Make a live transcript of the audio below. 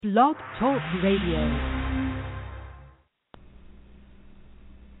Blog Talk Radio.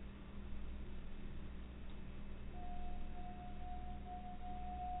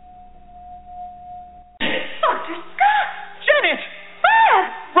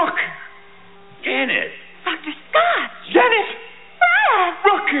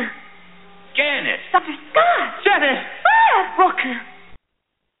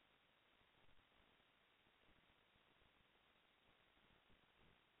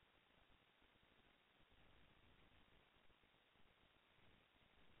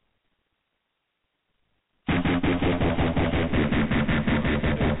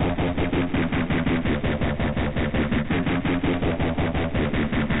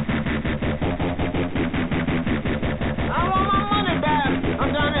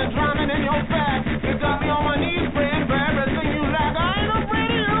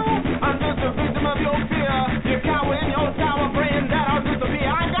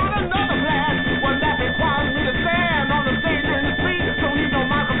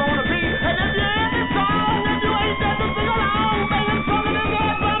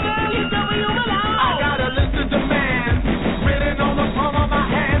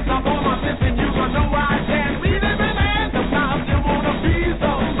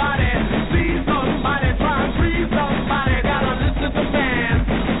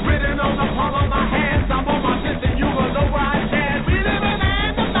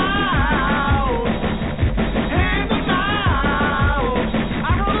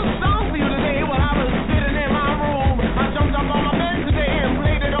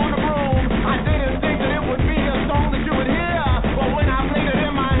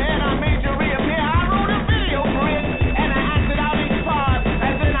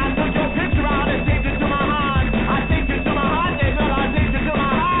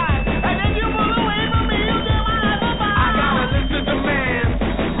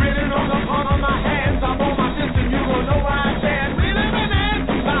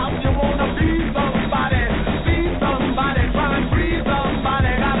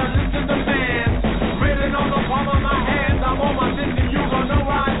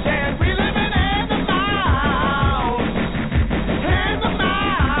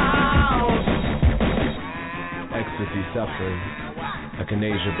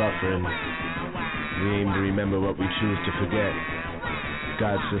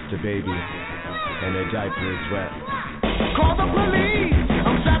 Just a baby, and her diaper is wet. Call the police!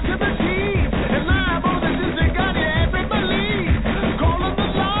 I'm strapped to the teeth, and liable this isn't got every belief. Calling the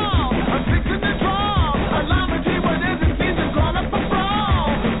law, I'm fixing the draw. Alarmity where there's a season, call up a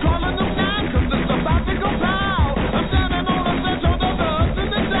brawl. Calling them now, cause it's about to go pow. I'm standing on the central, the ups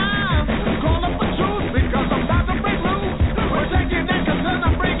and the downs. Call up a truth, because I'm about to break loose. We're taking that concern,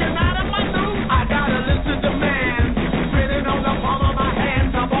 I'm breaking out of my noose. I got a list of demands, written on the palm of my hand.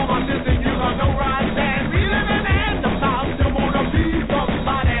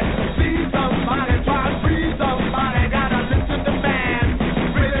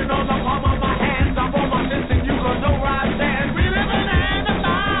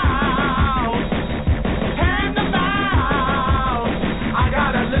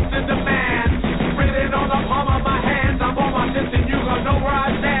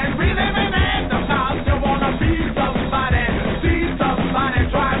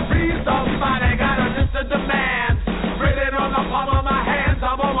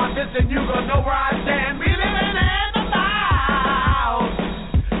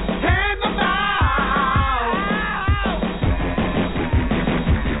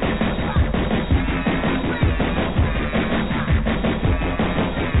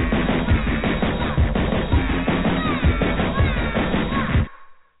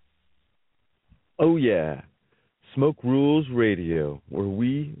 Oh yeah, Smoke Rules Radio, where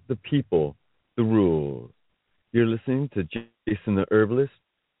we, the people, the rules. You're listening to Jason the Herbalist,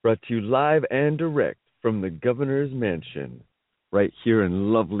 brought to you live and direct from the Governor's Mansion, right here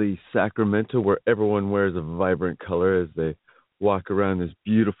in lovely Sacramento, where everyone wears a vibrant color as they walk around this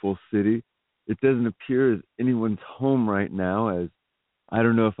beautiful city. It doesn't appear as anyone's home right now, as I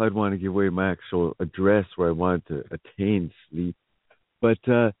don't know if I'd want to give away my actual address where I wanted to attain sleep, but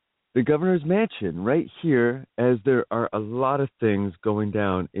the Governor's Mansion right here, as there are a lot of things going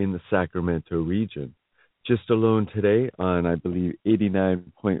down in the Sacramento region. Just alone today on, I believe,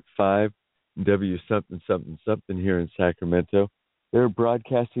 89.5 W something something something here in Sacramento, they're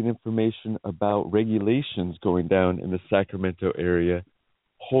broadcasting information about regulations going down in the Sacramento area,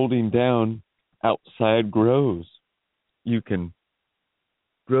 holding down outside grows. You can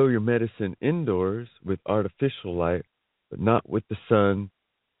grow your medicine indoors with artificial light, but not with the sun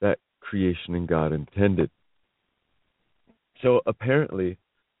that creation and God intended. So apparently,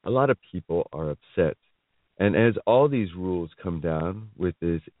 a lot of people are upset. And as all these rules come down with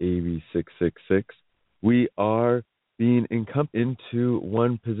this AB 666, we are being encompassed into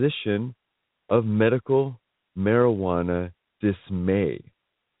one position of medical marijuana dismay,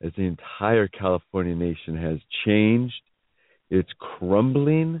 as the entire California nation has changed. It's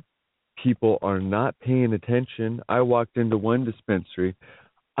crumbling. People are not paying attention. I walked into one dispensary.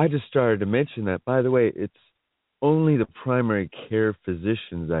 I just started to mention that, by the way, it's only the primary care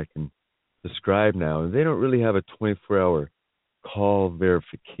physicians that can prescribe now. And they don't really have a 24-hour call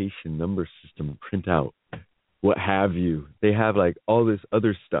verification number system printout, what have you. They have like all this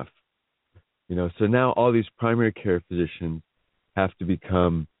other stuff. So now all these primary care physicians have to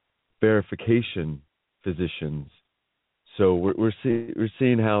become verification physicians. So we're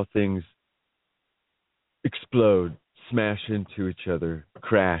seeing how things explode, smash into each other,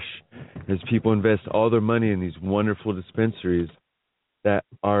 crash, as people invest all their money in these wonderful dispensaries that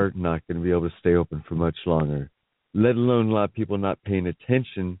are not going to be able to stay open for much longer, let alone a lot of people not paying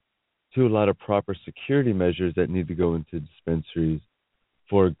attention to a lot of proper security measures that need to go into dispensaries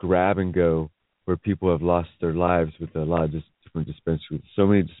for grab and go, where people have lost their lives with a lot of different dispensaries. So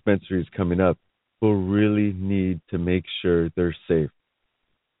many dispensaries coming up will really need to make sure they're safe.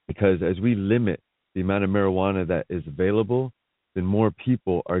 Because as we limit the amount of marijuana that is available, then more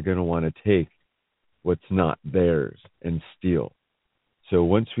people are going to want to take what's not theirs and steal. So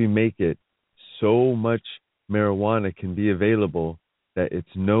once we make it so much marijuana can be available that it's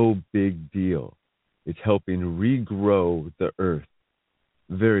no big deal, it's helping regrow the earth.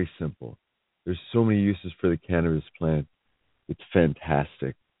 Very simple. There's so many uses for the cannabis plant. It's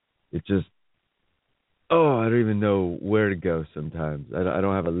fantastic. It just, I don't even know where to go sometimes. I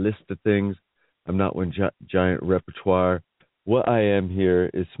don't have a list of things. I'm not one giant repertoire. What I am here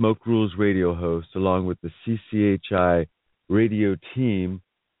is Smoke Rules radio host, along with the CCHI radio team,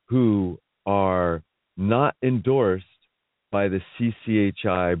 who are not endorsed by the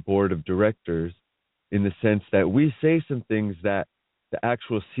CCHI board of directors, in the sense that we say some things that the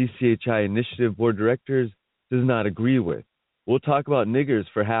actual CCHI initiative board of directors does not agree with. We'll talk about niggers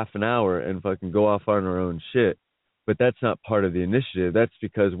for half an hour and fucking go off on our own shit, but that's not part of the initiative. That's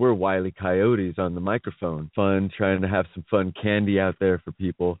because we're Wile E. Coyotes on the microphone, trying to have some fun candy out there for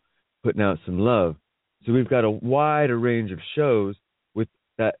people, putting out some love. So we've got a wider range of shows with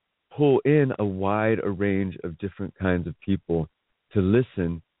that pull in a wide range of different kinds of people to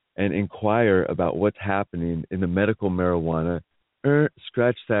listen and inquire about what's happening in the medical marijuana,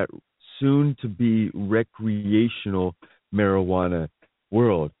 scratch that, soon to be recreational marijuana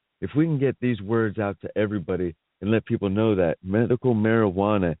world. If we can get these words out to everybody and let people know that medical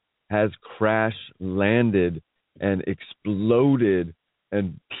marijuana has crash landed and exploded,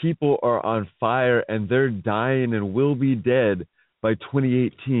 and people are on fire and they're dying and will be dead by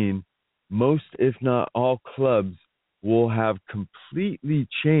 2018, most, if not all, clubs will have completely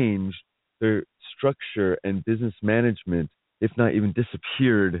changed their structure and business management, if not even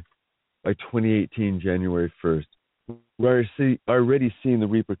disappeared by 2018, January 1st. We're already seeing the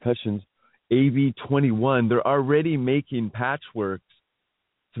repercussions. AB 21, they're already making patchworks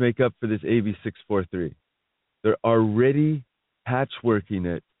to make up for this AB 643. They're already patchworking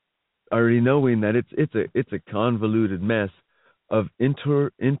it, already knowing that it's a convoluted mess of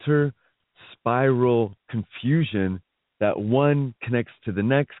inter spiral confusion, that one connects to the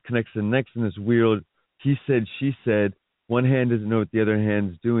next in this weird he said, she said. One hand doesn't know what the other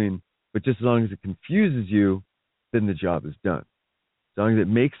hand's doing, but just as long as it confuses you, then the job is done. As long as it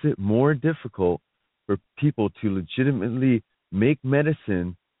makes it more difficult for people to legitimately make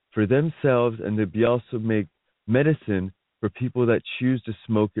medicine for themselves, and to be also make medicine for people that choose to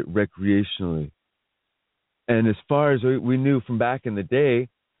smoke it recreationally. And as far as we knew from back in the day,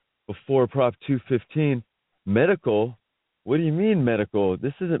 before Prop 215, medical, what do you mean medical?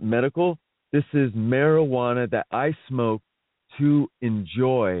 This isn't medical. This is marijuana that I smoke to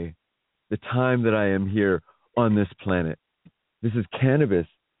enjoy the time that I am here on this planet. This is cannabis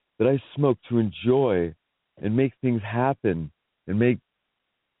that I smoke to enjoy and make things happen and make,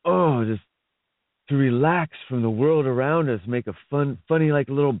 just to relax from the world around us, make a funny like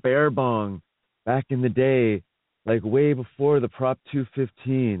little bear bong back in the day, like way before the Prop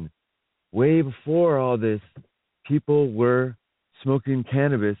 215, way before all this, people were smoking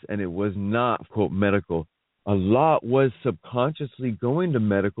cannabis and it was not, quote, medical. A lot was subconsciously going to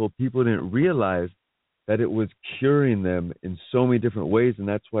medical. People didn't realize that it was curing them in so many different ways, and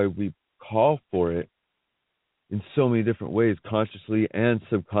that's why we call for it in so many different ways, consciously and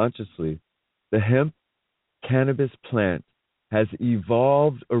subconsciously. The hemp cannabis plant has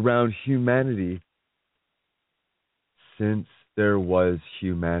evolved around humanity since there was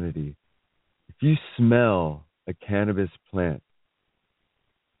humanity. If you smell a cannabis plant,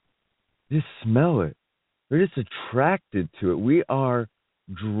 just smell it. We're just attracted to it. We are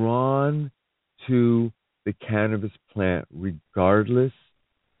drawn to the cannabis plant regardless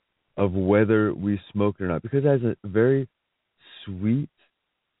of whether we smoke it or not, because it has a very sweet,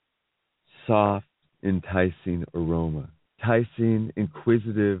 soft, enticing aroma, enticing,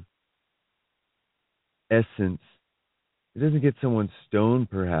 inquisitive essence. It doesn't get someone stoned,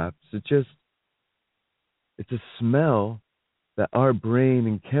 perhaps. It's a smell that our brain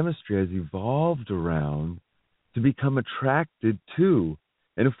and chemistry has evolved around to become attracted to.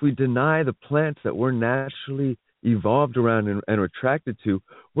 And if we deny the plants that we're naturally evolved around and are attracted to,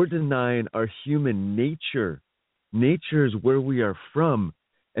 we're denying our human nature. Nature is where we are from,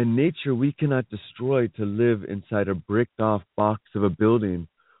 and nature we cannot destroy to live inside a bricked off box of a building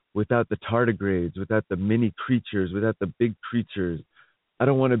without the tardigrades, without the mini creatures, without the big creatures. I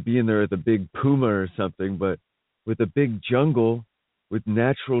don't want to be in there with a big puma or something, but with a big jungle with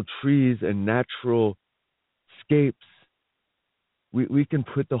natural trees and natural scapes, we can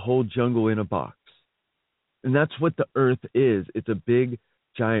put the whole jungle in a box. And that's what the earth is. It's a big,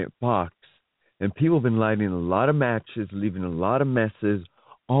 giant box. And people have been lighting a lot of matches, leaving a lot of messes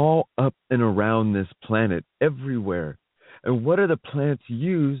all up and around this planet, everywhere. And what are the plants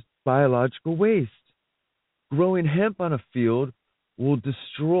used? Biological waste. Growing hemp on a field will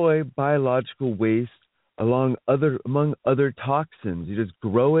destroy biological waste among other toxins. You just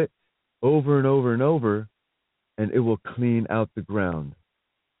grow it over and over and over, and it will clean out the ground.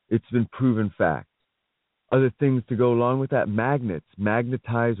 It's been proven fact. Other things to go along with that, magnets.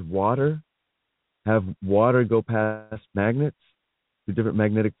 Magnetize water, have water go past magnets to different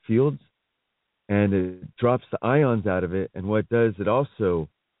magnetic fields, and it drops the ions out of it. And what it does, it also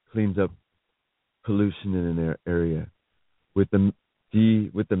cleans up pollution in an area. With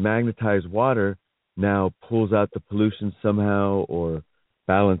the magnetized water, now pulls out the pollution somehow or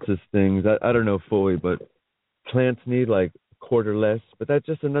balances things. I don't know fully, but plants need like a quarter less. But that's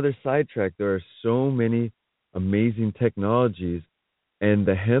just another sidetrack. There are so many amazing technologies, and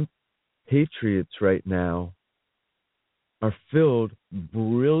the hemp patriots right now are filled with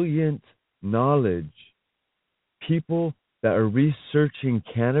brilliant knowledge. People that are researching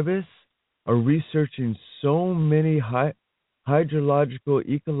cannabis are researching so many hydrological,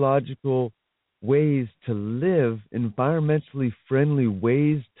 ecological ways to live, environmentally friendly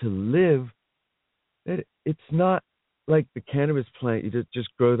ways to live, that it's not like the cannabis plant. You just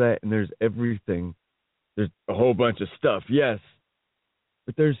grow that and there's everything. There's a whole bunch of stuff, yes.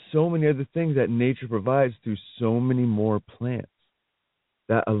 But there's so many other things that nature provides through so many more plants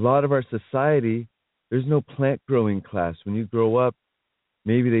that a lot of our society, there's no plant growing class. When you grow up,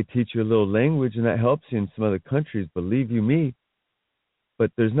 maybe they teach you a little language and that helps you in some other countries, believe you me.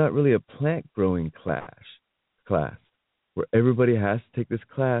 But there's not really a plant growing class where everybody has to take this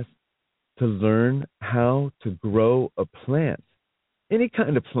class to learn how to grow a plant, any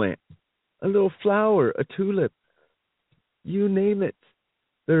kind of plant, a little flower, a tulip, you name it.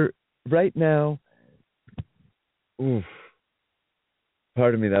 They're right now. Oof.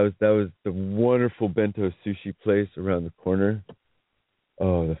 Pardon me. That was the wonderful bento sushi place around the corner.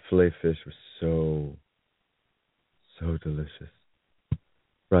 Oh, the filet fish was so delicious.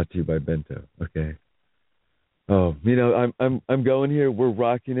 Brought to you by Bento. Okay. Oh, I'm going here. We're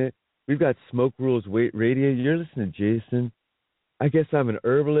rocking it. We've got Smoke Rules Radio. You're listening to Jason. I guess I'm an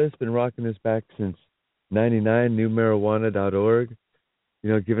herbalist. Been rocking this back since '99. NewMarijuana.org.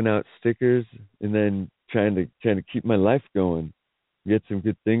 Giving out stickers and then trying to keep my life going, get some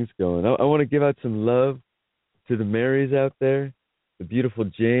good things going. I want to give out some love to the Marys out there, the beautiful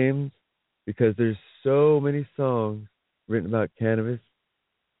James, because there's so many songs written about cannabis.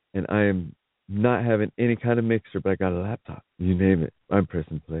 And I am not having any kind of mixer, but I got a laptop. You name it. I'm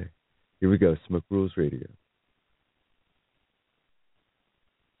pressing play. Here we go. Smoke Rules Radio.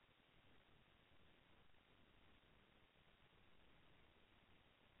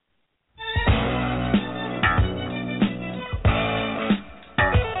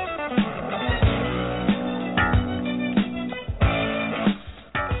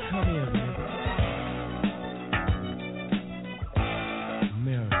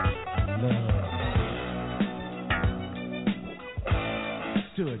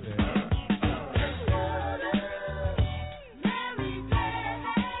 When I'm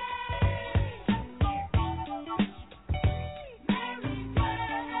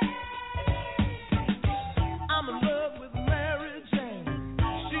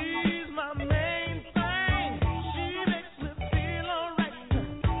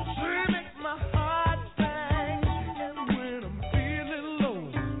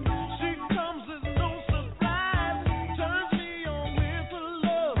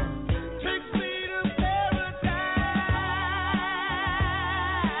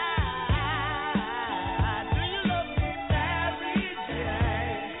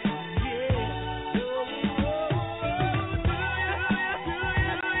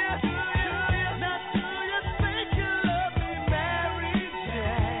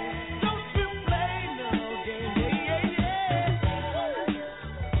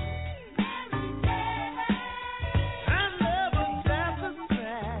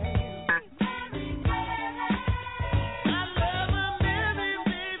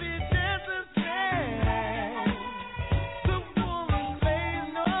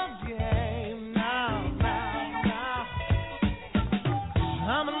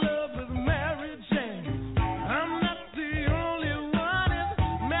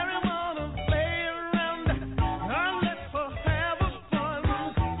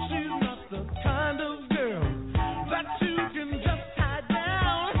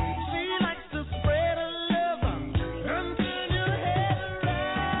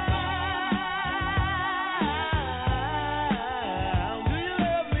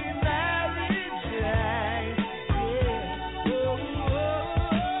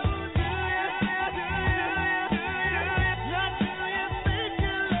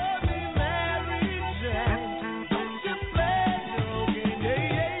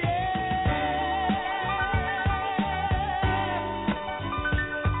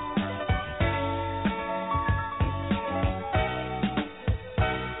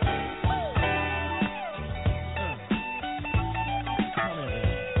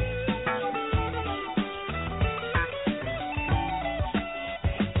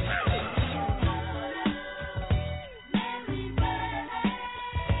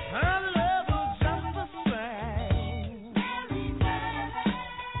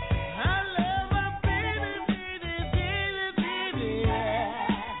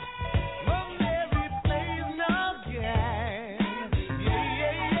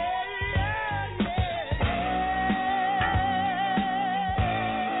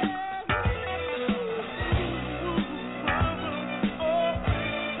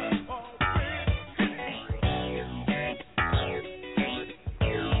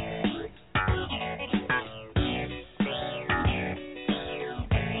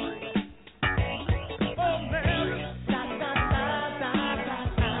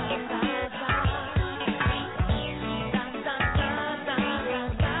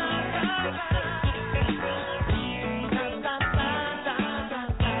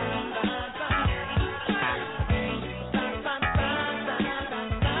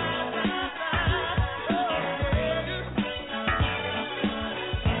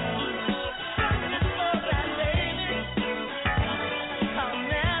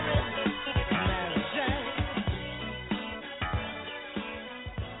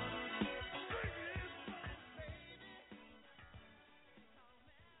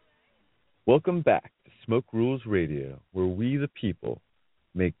Welcome back to Smoke Rules Radio, where we, the people,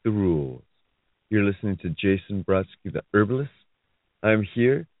 make the rules. You're listening to Jason Brodsky, the herbalist. I'm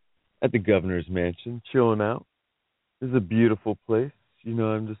here at the governor's mansion, chilling out. This is a beautiful place. You know,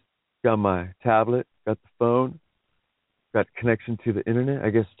 I'm just got my tablet, got the phone, got connection to the internet, I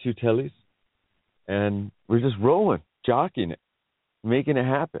guess 2 tellies, and we're just rolling, jockeying it, making it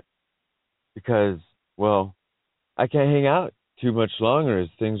happen. Because, well, I can't hang out too much longer as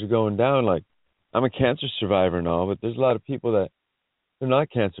things are going down. Like, I'm a cancer survivor and all, but there's a lot of people that they're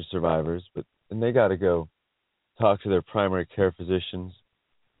not cancer survivors, and they got to go talk to their primary care physicians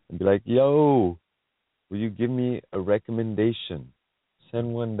and be like, yo, will you give me a recommendation?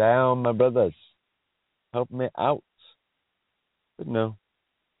 Send one down, my brothers. Help me out. But no.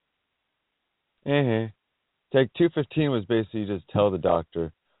 Take 215 was basically just tell the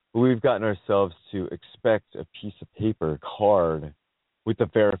doctor, but we've gotten ourselves to expect a piece of paper card with a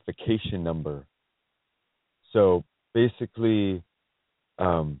verification number. So basically,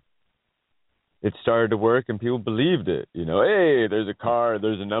 it started to work and people believed it. You know, hey, there's a card,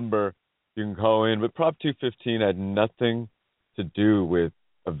 there's a number, you can call in. But Prop 215 had nothing to do with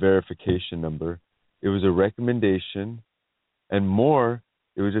a verification number. It was a recommendation, and more,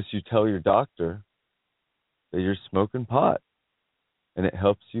 it was just you tell your doctor that you're smoking pot, and it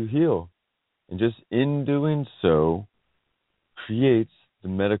helps you heal. And just in doing so, creates the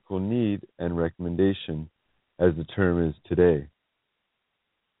medical need and recommendation, as the term is today.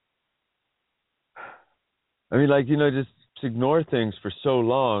 I mean, like, you know, just ignore things for so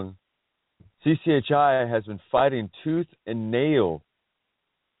long. CCHI has been fighting tooth and nail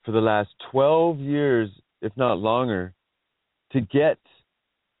for the last 12 years, if not longer, to get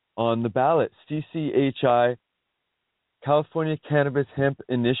on the ballot. CCHI, California Cannabis Hemp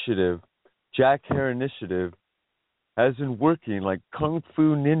Initiative, Jack Hare Initiative, has been working like kung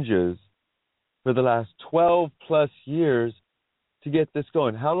fu ninjas for the last 12 plus years to get this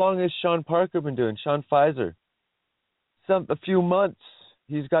going. How long has Sean Parker been doing? Sean Pfizer? A few months.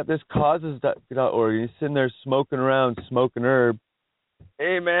 He's got this causes.org. He's sitting there smoking around, smoking herb.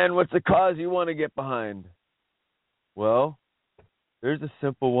 Hey, man, what's the cause you want to get behind? Well, there's a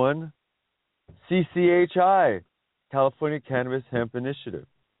simple one. CCHI, California Cannabis Hemp Initiative.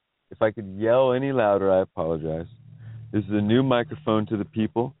 If I could yell any louder, I apologize. This is a new microphone to the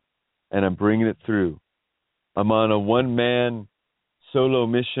people, and I'm bringing it through. I'm on a one-man solo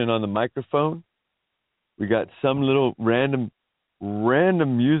mission on the microphone. We got some little random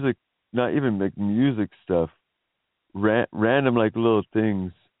music, not even like music stuff, random like little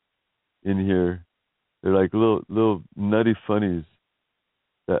things in here. They're like little nutty funnies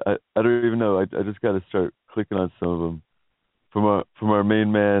that I don't even know. I just got to start clicking on some of them from our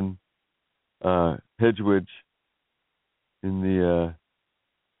main man, Hedgewidge, in the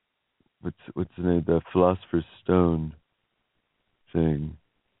what's the name? The Philosopher's Stone thing.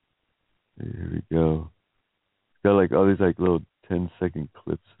 Here we go. It's got like all these like little 10-second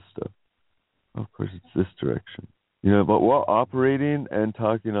clips of stuff. Oh, of course, it's this direction. You know, but while operating and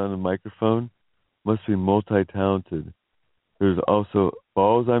talking on the microphone, must be multi-talented. There's also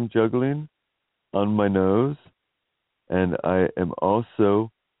balls I'm juggling on my nose, and I am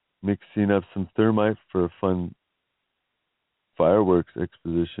also mixing up some thermite for a fun fireworks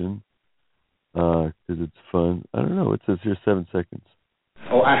exposition, because it's fun. I don't know, it says here 7 seconds.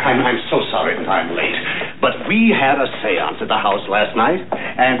 Oh, I'm so sorry that I'm late, but we had a seance at the house last night,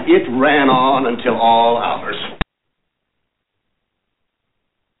 and it ran on until all hours.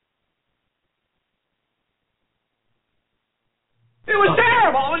 It was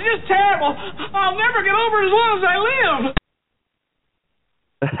terrible. It was just terrible. I'll never get over it as long as I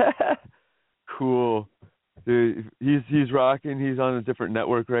live. Cool. Dude, he's rocking. He's on a different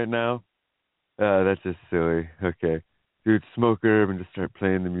network right now. That's just silly. Okay. Dude, smoke herb and just start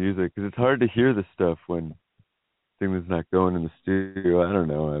playing the music. Because it's hard to hear this stuff when things not going in the studio. I don't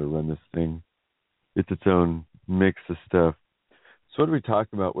know how to run this thing. It's its own mix of stuff. So what are we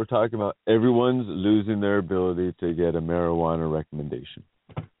talking about? We're talking about everyone's losing their ability to get a marijuana recommendation.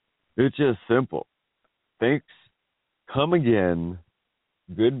 It's just simple. Thanks. Come again.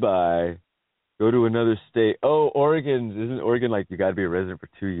 Goodbye. Go to another state. Oh, isn't Oregon like you got to be a resident for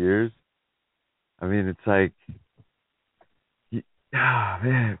 2 years? I mean, it's like,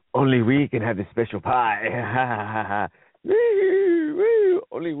 man, only we can have the special pie. Woo,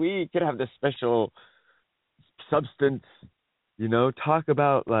 only we can have the special substance. You know, talk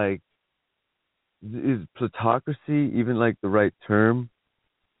about, like, is plutocracy even, like, the right term?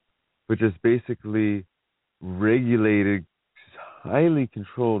 Which is basically regulated, highly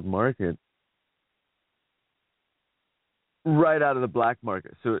controlled market right out of the black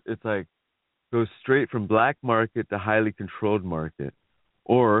market. So it's like goes straight from black market to highly controlled market.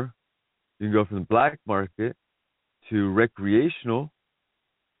 Or you can go from the black market to recreational,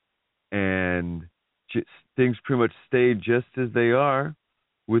 and things pretty much stay just as they are,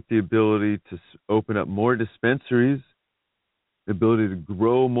 with the ability to open up more dispensaries, the ability to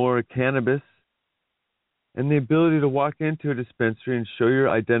grow more cannabis, and the ability to walk into a dispensary and show your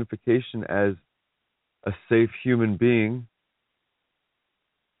identification as a safe human being,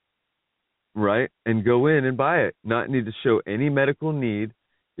 right? And go in and buy it. Not need to show any medical need.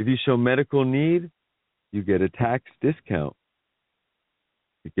 If you show medical need, you get a tax discount.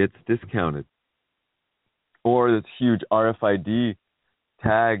 It gets discounted. Or this huge RFID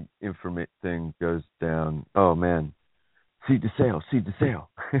tag thing goes down. Oh, man. Seed to sale, seed to sale.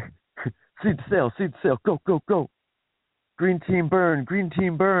 Seed to sale, seed to sale. Go, go, go. Green team burn, green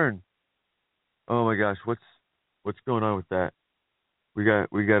team burn. Oh, my gosh. What's going on with that? We got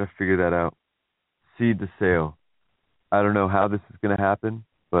to figure that out. Seed to sale. I don't know how this is going to happen,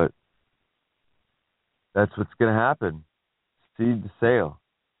 but that's what's going to happen. Seed to sale.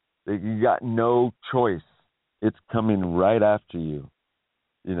 You got no choice. It's coming right after you.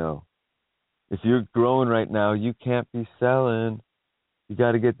 You know, if you're growing right now, you can't be selling. You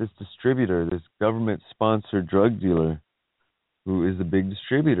got to get this distributor, this government-sponsored drug dealer who is a big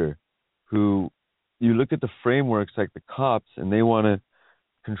distributor, who you look at the frameworks like the cops, and they want to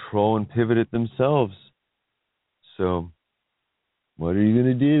control and pivot it themselves. So what are you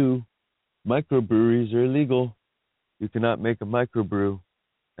going to do? Microbreweries are illegal. You cannot make a microbrew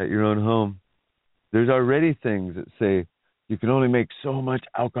at your own home. There's already things that say you can only make so much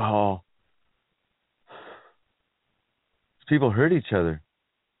alcohol. People hurt each other.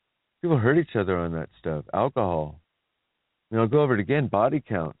 People hurt each other on that stuff. Alcohol. I'll go over it again. Body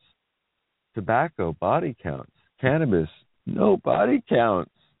counts. Tobacco, body counts. Cannabis, no body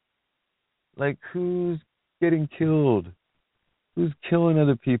counts. Like, who's getting killed? Who's killing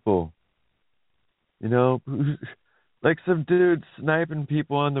other people? You know, like some dude sniping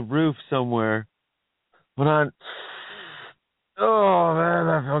people on the roof somewhere. But oh, man,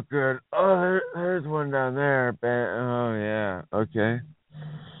 that felt good. Oh, there's one down there. Oh, yeah. Okay.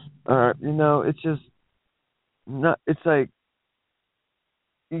 All right. You know, it's just not, it's like,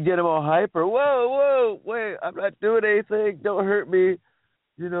 you get them all hyper. Whoa, wait, I'm not doing anything. Don't hurt me.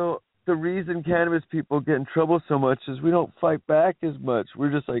 You know, the reason cannabis people get in trouble so much is we don't fight back as much.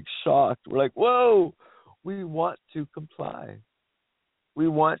 We're just like shocked. We're like, whoa, we want to comply. We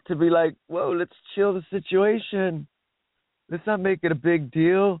want to be like, whoa, let's chill the situation. Let's not make it a big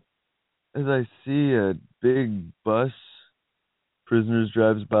deal. As I see a big bus, prisoners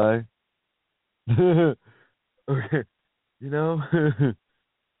drives by. Okay, you know,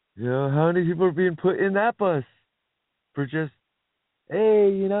 you know, how many people are being put in that bus for just, hey,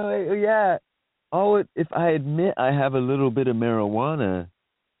 you know, hey, yeah. Oh, if I admit I have a little bit of marijuana,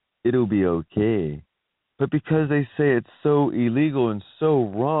 it'll be okay. But because they say it's so illegal and so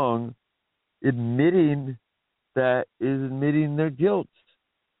wrong, admitting that is admitting their guilt.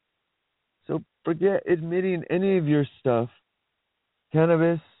 So forget admitting any of your stuff.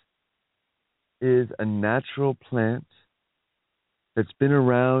 Cannabis is a natural plant that's been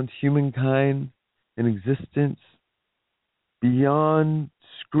around humankind in existence beyond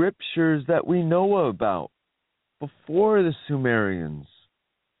scriptures that we know about, before the Sumerians.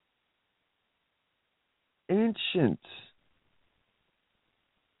 Ancient.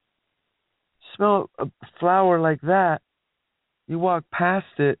 Smell a flower like that, you walk past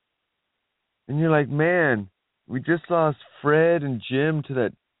it, and you're like, man, we just lost Fred and Jim to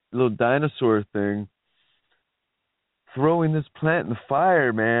that little dinosaur thing. Throwing this plant in the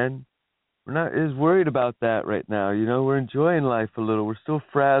fire, man. We're not as worried about that right now. You know, we're enjoying life a little. We're still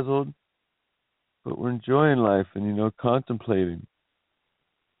frazzled, but we're enjoying life and, you know, contemplating.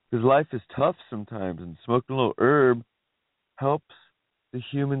 Because life is tough sometimes, and smoking a little herb helps the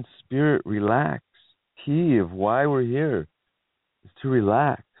human spirit relax. Key of why we're here is to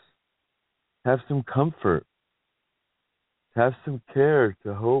relax, have some comfort, have some care,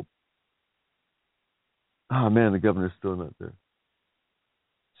 to hope. Oh man, the governor's still not there.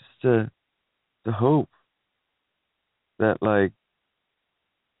 Just to hope that, like,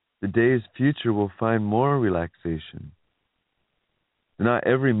 the day's future will find more relaxation. Not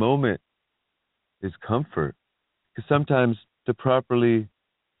every moment is comfort, because sometimes to properly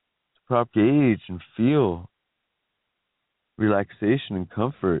gauge and feel relaxation and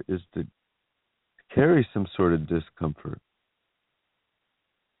comfort is to carry some sort of discomfort,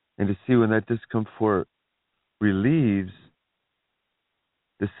 and to see when that discomfort relieves,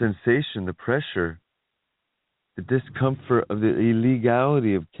 the sensation, the pressure, the discomfort of the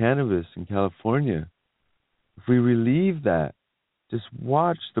illegality of cannabis in California. If we relieve that, just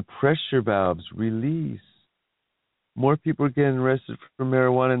watch the pressure valves release. More people are getting arrested for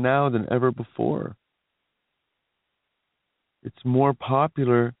marijuana now than ever before. It's more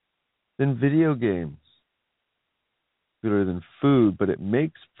popular than video games, popular than food, but it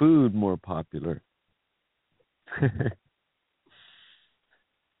makes food more popular.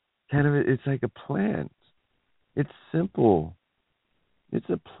 Cannabis, it's like a plant. It's simple. It's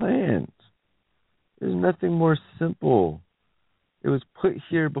a plant. There's nothing more simple. It was put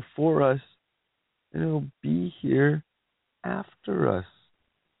here before us, and it will be here after us.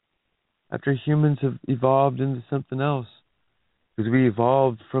 After humans have evolved into something else. Because we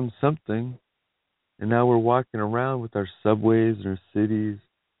evolved from something, and now we're walking around with our subways and our cities,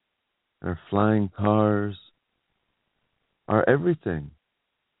 and our flying cars, our everything.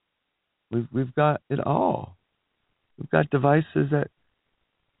 We've got it all. We've got devices that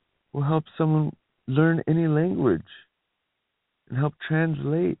will help someone learn any language and help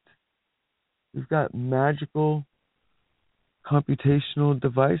translate. We've got magical computational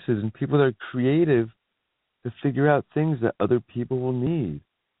devices and people that are creative to figure out things that other people will need.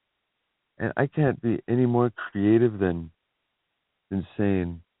 And I can't be any more creative than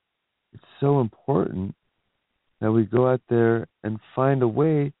saying it's so important that we go out there and find a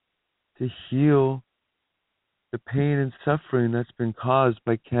way to heal the pain and suffering that's been caused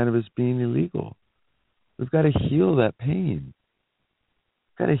by cannabis being illegal. We've got to heal that pain.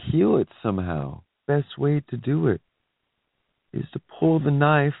 We've got to heal it somehow. Best way to do it is to pull the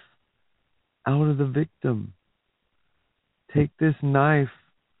knife out of the victim. Take this knife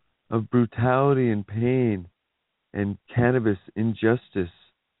of brutality and pain and cannabis injustice.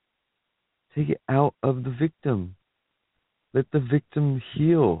 Take it out of the victim. Let the victim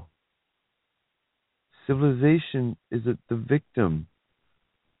heal. Civilization is the victim.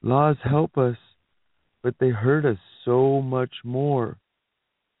 Laws help us, but they hurt us so much more.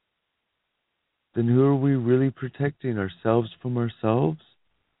 Then who are we really protecting? Ourselves from ourselves?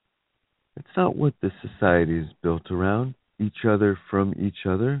 That's not what this society is built around. Each other from each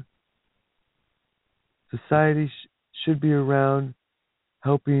other. Society should be around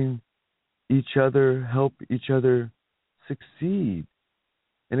helping each other, help each other succeed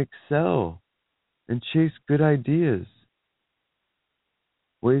and excel and chase good ideas.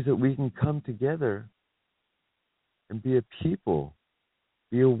 Ways that we can come together and be a people,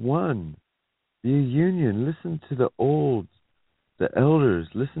 be a one, be a union. Listen to the old, the elders,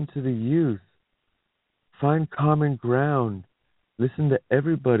 listen to the youth. Find common ground. Listen to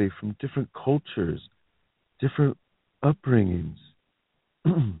everybody from different cultures, different upbringings.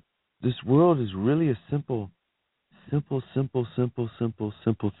 This world is really a simple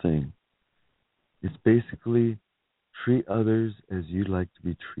thing. It's basically treat others as you'd like to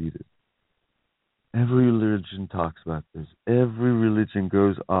be treated. Every religion talks about this. Every religion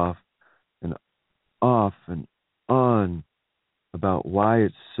goes off and on about why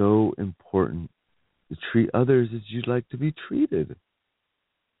it's so important to treat others as you'd like to be treated.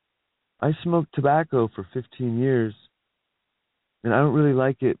 I smoked tobacco for 15 years, and I don't really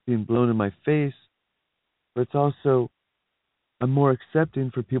like it being blown in my face, but it's also, I'm more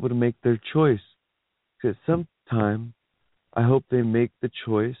accepting for people to make their choice. Because sometime, I hope they make the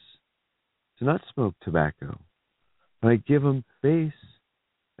choice to not smoke tobacco. But I give them space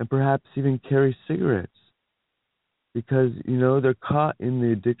and perhaps even carry cigarettes. Because, they're caught in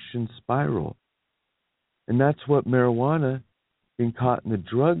the addiction spiral. And that's what marijuana, being caught in the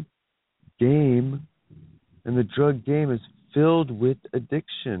drug game, and the drug game is filled with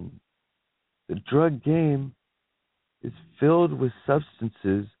addiction. The drug game is filled with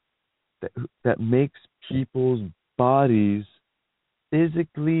substances that makes people's bodies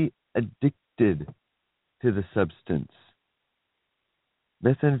physically addicted to the substance.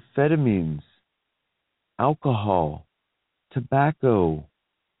 Methamphetamines, alcohol, tobacco,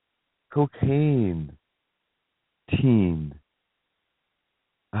 cocaine, teen.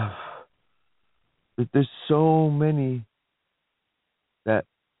 There's so many that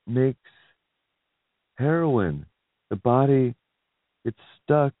makes heroin. The body gets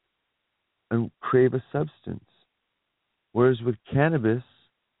stuck and crave a substance. Whereas with cannabis,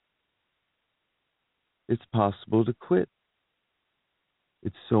 it's possible to quit.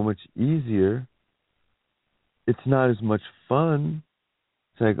 It's so much easier. It's not as much fun.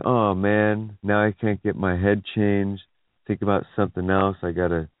 It's like, oh man, now I can't get my head changed. Think about something else. I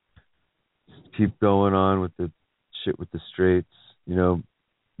gotta keep going on with the shit with the straights.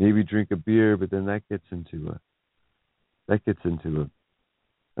 Maybe drink a beer, but then that gets into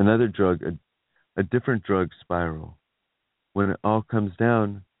another drug a different drug spiral. When it all comes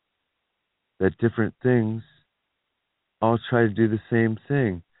down, that different things all try to do the same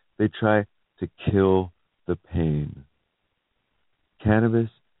thing. They try to kill the pain. Cannabis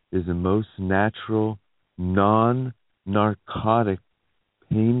is the most natural, non-narcotic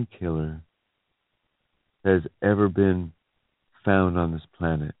painkiller that has ever been found on this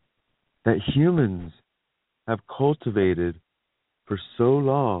planet, that humans have cultivated for so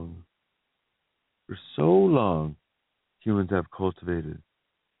long. For so long, humans have cultivated.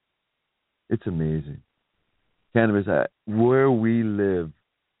 It's amazing. Cannabis, where we live,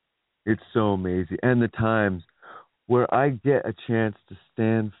 it's so amazing. And the times where I get a chance to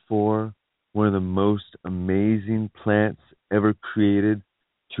stand for one of the most amazing plants ever created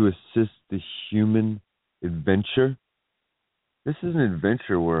to assist the human adventure. This is an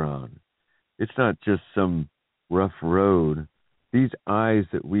adventure we're on. It's not just some rough road. These eyes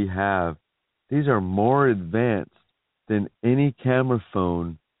that we have, these are more advanced than any camera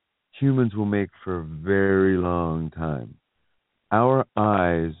phone humans will make for a very long time. Our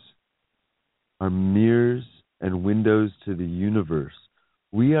eyes are mirrors and windows to the universe.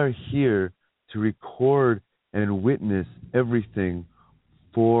 We are here to record and witness everything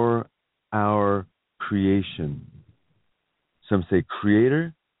for our creation. Some say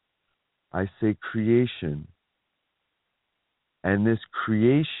creator, I say creation. And this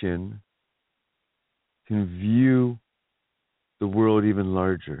creation can view the world even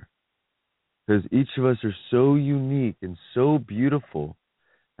larger. Because each of us are so unique and so beautiful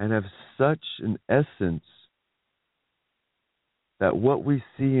and have such an essence that what we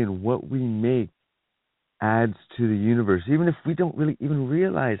see and what we make adds to the universe, even if we don't really even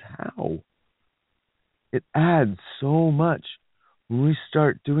realize how. It adds so much when we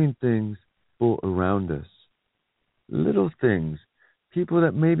start doing things around us. Little things. People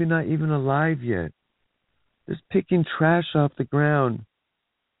that maybe not even alive yet. Just picking trash off the ground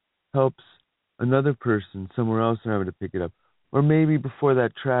helps another person somewhere else having to pick it up. Or maybe before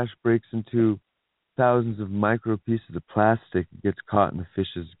that trash breaks into thousands of micro pieces of plastic, it gets caught in the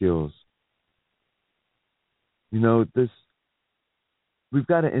fish's gills. You know, we've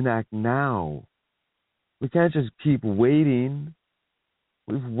got to enact now. We can't just keep waiting.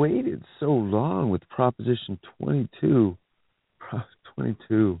 We've waited so long with Proposition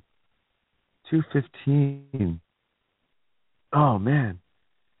 215. Oh, man.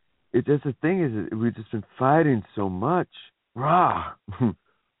 That's the thing is, we've just been fighting so much. Rah!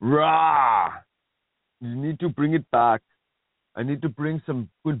 Rah! You need to bring it back. I need to bring some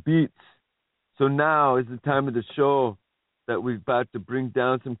good beats. So now is the time of the show that we're about to bring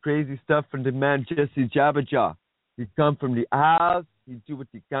down some crazy stuff from the man Jesse Jabberjaw. He come from the house. He do what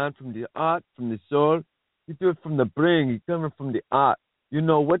he can from the art, from the soul. He do it from the brain. He coming from the art. You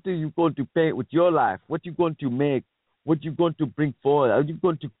know, what are you going to paint with your life? What you going to make? What you going to bring forward? How you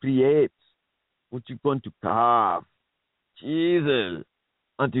going to create? What you going to carve? Jesus.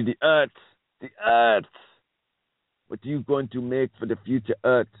 Onto the earth. The earth. What are you going to make for the future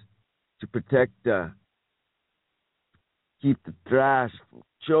earth? To protect her. Keep the trash from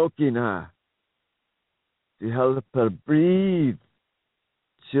choking her. To help her breathe.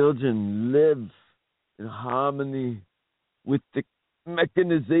 Children live in harmony with the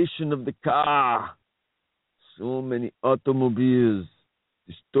mechanization of the car. So many automobiles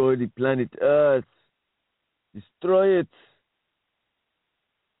destroy the planet Earth. Destroy it.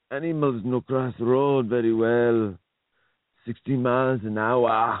 Animals no cross the road very well. 60 miles an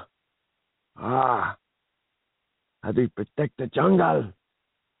hour. How they protect the jungle.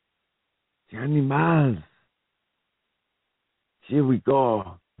 The animals. Here we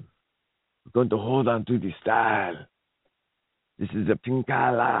go. We're going to hold on to the style. This is a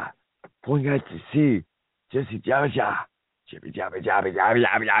pinkala. Point out to see. Jesse Jabberjaw. Jabby jabby jabby jabby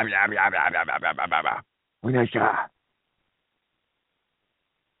jabby jabby jabby jabby jabby jabby jabby. When I saw.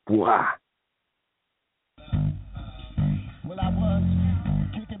 Wah. Well, I was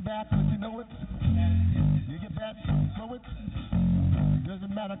kicking back, but you know it. You get back, throw it.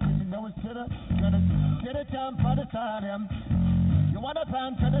 Doesn't matter, cause you know it's bitter. Gonna get it down for the side, You want a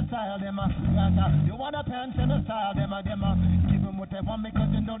pants and a style, them. You want a pants and a style, them. Give them what they want because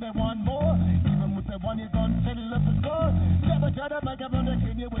you know they want more. Give them what they want, you're gonna settle up the score. Never try to make them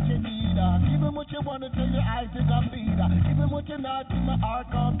give you what you need. Give them what you want until your eyes is on bleed. Give them what you not, till my heart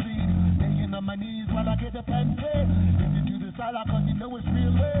complete. Begging on my knees while I get the pen play. Listen to the style cause you know it's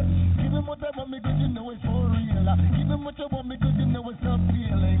real way. Give them what they want because you know it's for real. Give them what you want because you know it's not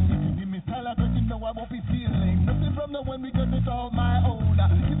feeling. Give me style cause you know I won't be feeling. Nothing from the one because it's all my own.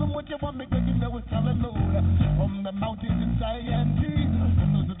 Give them what you want because you know it's all alone. From the mountains in Cheyenne,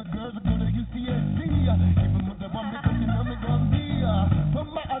 from those are the girls that go to UCSD.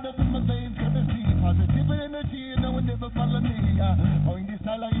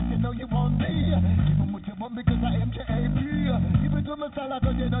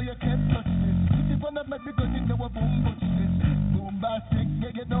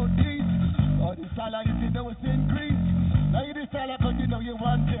 you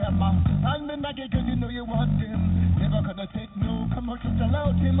want them. And me not get cause you know you want them. Never gonna take no commercials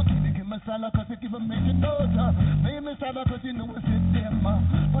allowed him. Keep it masala cause it give a major note. Pay me sala cause you know it's in them.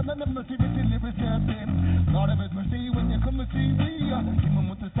 But none of them see it lyrics help him. Lord of his mercy when you come and see me. Give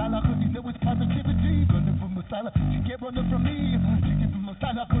him with the sala cause you know it's positivity. Running from masala, she can't run from me. She give him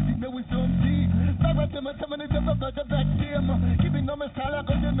masala cause you know it's don't see. Back at them and tell me it's never back to back them. Keeping no masala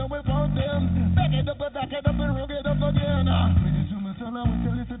cause you know we want them. Back it up and roll it up again. Listen to masala, we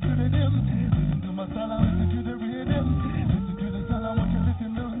tell listen to the them. Listen to masala, listen to the rhythm. Listen to the sala, want you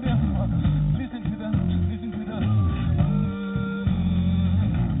listen to them. Listen to them, listen to them.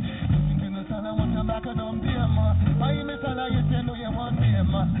 Listen to the sala, want you back on them. Buy me sala, you say no you want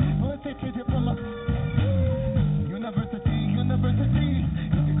them. Don't take it from a university.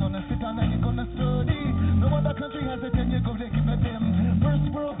 You're gonna sit down and you're gonna study. No other country has it and you go to give it them. First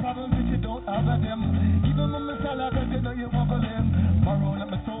world problems if you don't have them. Give them a masala cause you know you won't go them. Borrow up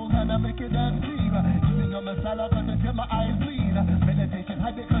my soul and I make it dance deep. Giving them a masala cause I feel my eyes bleed. Meditation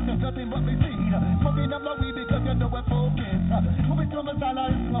high because there's nothing but me see. Smoking up my weed because you know we're focused. Moving to masala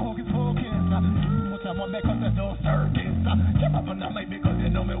is my hocus pocus. Much I want because there's no circus. Keep up on that mic because you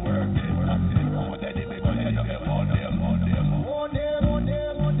know me work this. Oh, that is because you know me want them.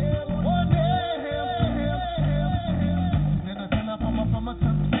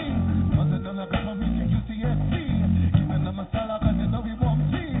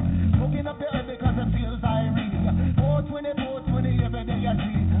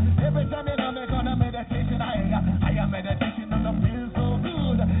 Every time you know me gonna meditation, I am meditation and I feel so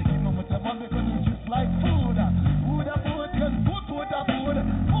good. Even with the one because it's just like food. Food, cause food,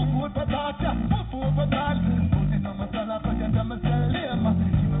 food for thought, food for thought. Putting on my salad cause you tell me sell him.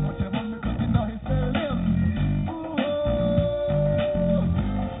 Even with the one because you know he sell him. Ooh.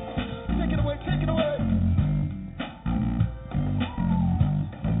 Take it away, take it away.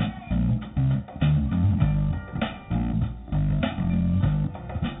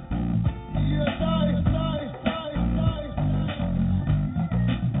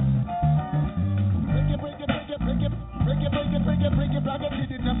 Break it, black and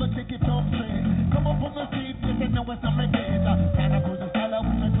did never take it off straight. Come up on the street, yes, I know it's not my gate. Santa Cruz is style,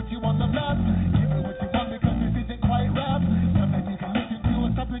 which I put you on the map. Give me what you want because this isn't quite rap. Something you can listen to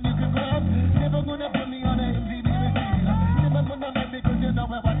or something you can grab. Never gonna put me on a MTV machine. Never gonna make me cause you know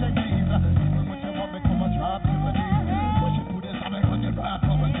what I need. Give me what you want, become a trap to the deep. Push it to the stomach cause you rap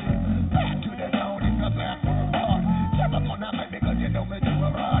over the back to the down, it's a back for a part. Never gonna make me cause you know me do a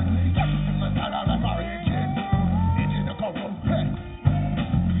run. Get to my style, I'm origin.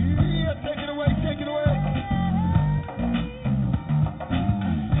 Take it away, take it away.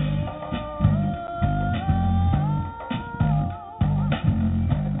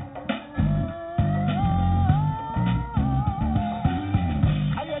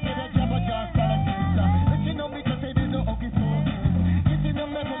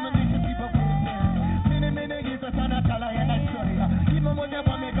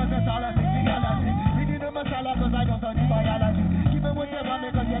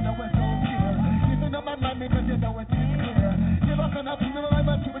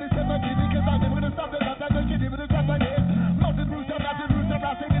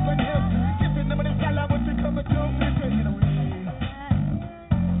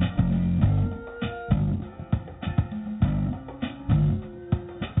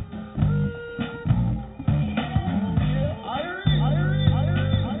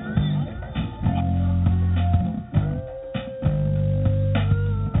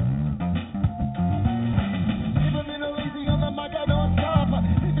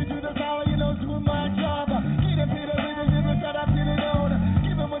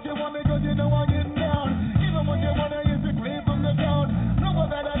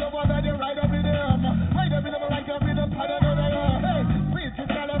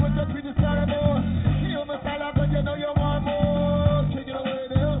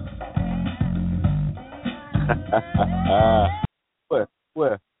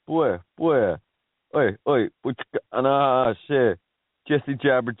 Shit. Jesse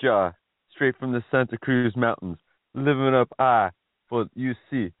Jabberjaw, straight from the Santa Cruz Mountains, living up for you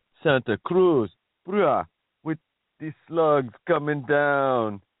see Santa Cruz, bruh, with these slugs coming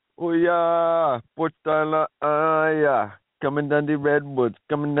down. Oh yeah, Portala, yeah, coming down the redwoods,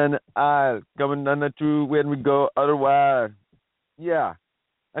 coming down the aisle, coming down the true when we go otherwise. Yeah,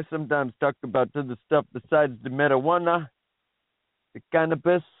 I sometimes talk about other stuff besides the marijuana, the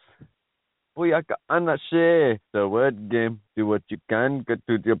cannabis. Booyaka, I'm not sure. The word game, do what you can, get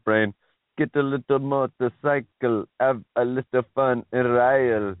to your brain. Get a little motorcycle, have a little fun in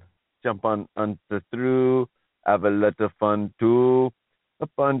rail. Jump on onto through, have a little fun too.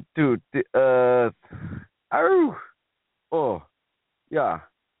 fun too. Arr! Oh, yeah.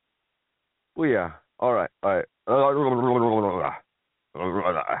 Oh, yeah. All right. All right.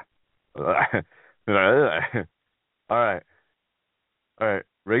 All right.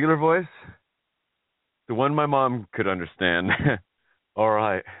 Regular voice? The one my mom could understand. All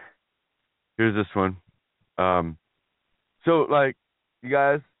right. Here's this one. So, like, you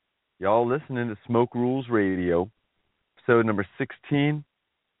guys, y'all listening to Smoke Rules Radio, episode number 16.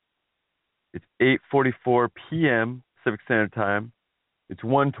 It's 8:44 p.m. Pacific Standard Time. It's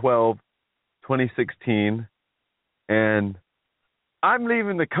 1/12/2016, and I'm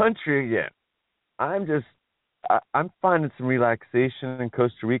leaving the country again. I'm finding some relaxation in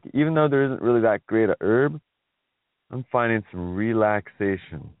Costa Rica, even though there isn't really that great a herb. I'm finding some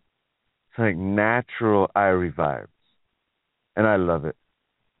relaxation. It's like natural Irie vibes, and I love it.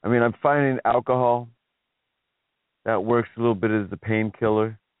 I mean, I'm finding alcohol that works a little bit as a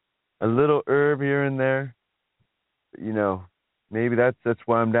painkiller, a little herb here and there. You know, maybe that's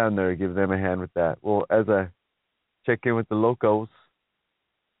why I'm down there, give them a hand with that. Well, as I check in with the locals,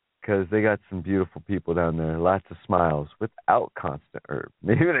 because they got some beautiful people down there, lots of smiles without constant herb.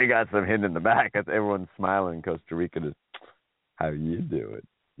 Maybe they got some hidden in the back. That's everyone's smiling in Costa Rica. Just, how you doing?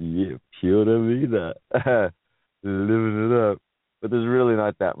 Yeah, pura vida. Living it up. But there's really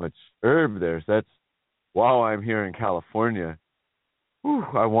not that much herb there. So that's, while I'm here in California,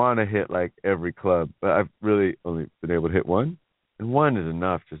 I want to hit like every club. But I've really only been able to hit one. And one is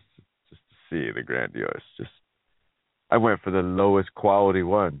enough just to see the grandiose. I went for the lowest quality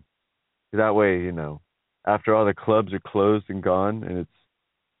one. That way, you know, after all the clubs are closed and gone, and it's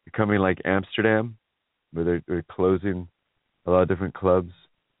becoming like Amsterdam, where they're closing a lot of different clubs.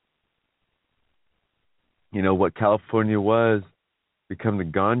 You know, what California was become the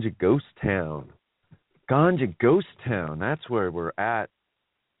Ganja Ghost Town. Ganja Ghost Town, that's where we're at.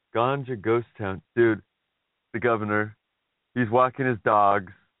 Ganja Ghost Town. Dude, the governor, he's walking his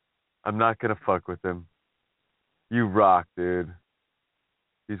dogs. I'm not going to fuck with him. You rock, dude.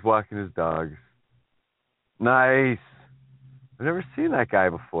 He's walking his dogs. Nice. I've never seen that guy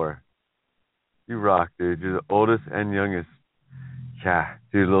before. You rock, dude. You're the oldest and youngest. Yeah,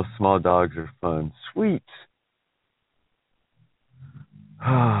 dude, little small dogs are fun. Sweet.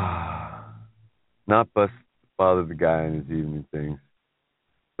 Not bother the guy in his evening things.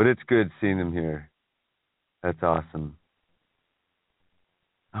 But it's good seeing him here. That's awesome.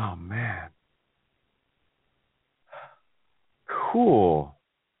 Oh, man. Cool.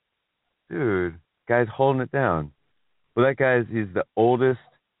 Dude, guy's holding it down. Well, that he's the oldest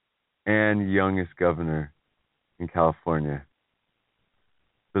and youngest governor in California.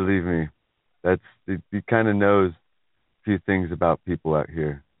 Believe me, he kind of knows a few things about people out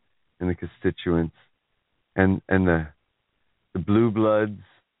here and the constituents and the blue bloods,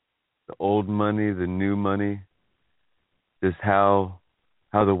 the old money, the new money, just how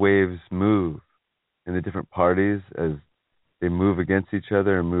the waves move in the different parties as they move against each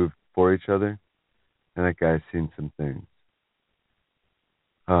other and move for each other. And that guy's seen some things.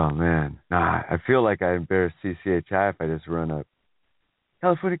 Oh, man. I feel like I embarrass CCHI if I just run up.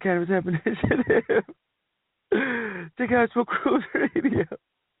 California Cannabis Hemp Initiative. Check out Smoke Rules Radio.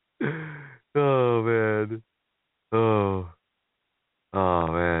 Oh, man. Oh,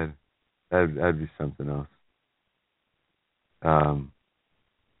 man. That'd be something else.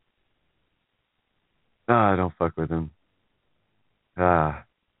 Don't fuck with him.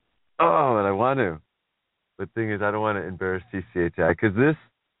 And I want to. But the thing is, I don't want to embarrass CCHI because this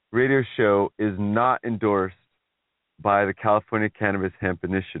radio show is not endorsed by the California Cannabis Hemp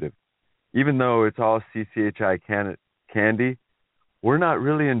Initiative. Even though it's all CCHI candy, we're not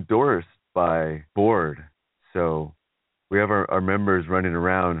really endorsed by board. So we have our members running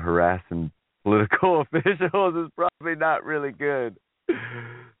around harassing political officials is probably not really good.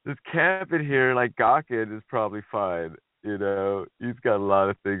 This camp in here, like Gawkin, is probably fine. You know, he's got a lot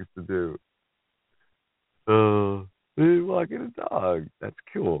of things to do. He's walking a dog. That's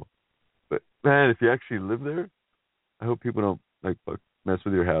cool. But man, if you actually live there, I hope people don't mess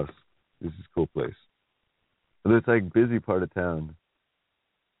with your house. This is a cool place. But it's like busy part of town.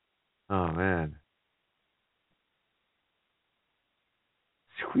 Oh man.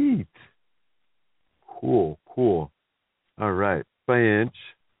 Sweet. Cool. All right. By inch.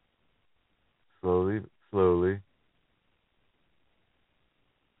 Slowly.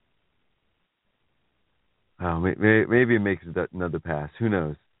 Oh, maybe it makes another pass. Who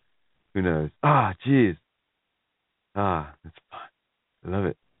knows? Jeez. That's fun. I love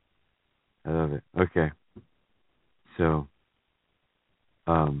it. Okay. So,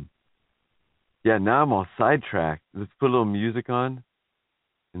 yeah, now I'm all sidetracked. Let's put a little music on.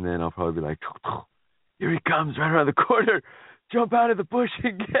 And then I'll probably be like, here he comes right around the corner. Jump out of the bush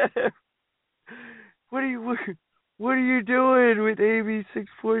and get him. What are you doing with AB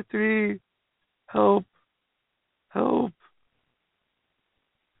 643? Help. Help.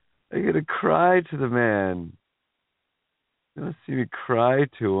 I gotta cry to the man. You don't see me cry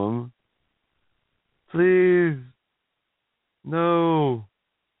to him. Please. No.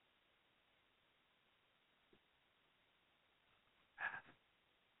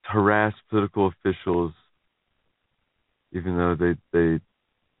 Harass political officials even though they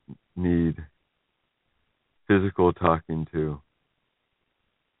need physical talking to.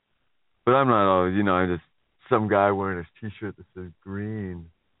 But I'm not all, I'm just some guy wearing a t-shirt that says green.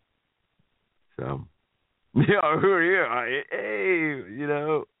 So, who are you? Hey,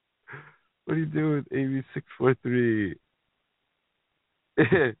 what are you doing with AB643?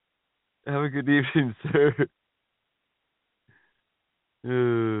 Have a good evening, sir.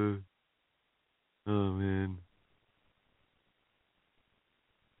 Oh, man.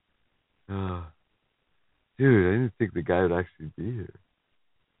 Dude, I didn't think the guy would actually be here.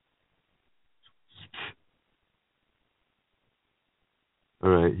 All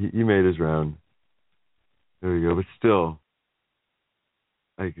right, he made his round. There we go. But still,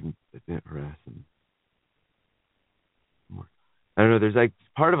 I didn't harass him. I don't know. There's like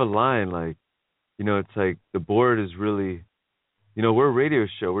part of a line, it's like the board is really, we're a radio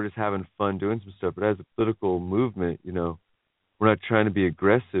show. We're just having fun doing some stuff. But as a political movement, we're not trying to be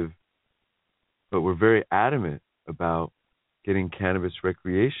aggressive, but we're very adamant about getting cannabis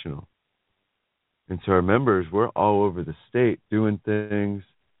recreational. And so our members, we're all over the state doing things,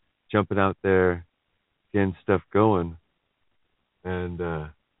 jumping out there, getting stuff going. And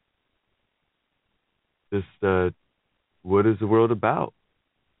what is the world about?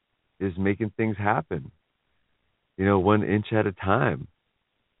 Is making things happen. 1 inch at a time.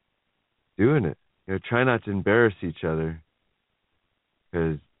 Doing it. Try not to embarrass each other.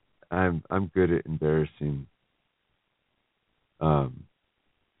 Because I'm good at embarrassing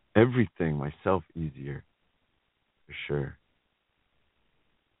everything myself easier. For sure.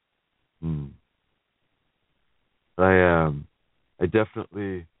 I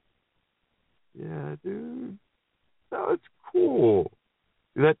definitely, yeah, dude, that was cool.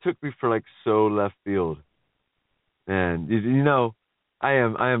 That took me for so left field, and I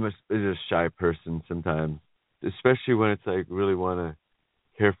am a shy person sometimes, especially when it's really want to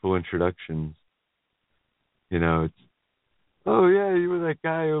careful introductions. It's, oh yeah, you were that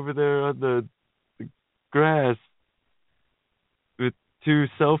guy over there on the grass with 2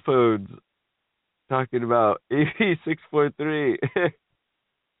 cell phones talking about AB643.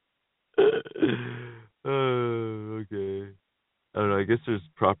 Okay. I don't know. I guess there's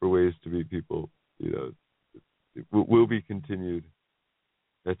proper ways to meet people. It will be continued.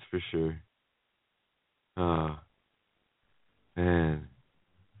 That's for sure. Man.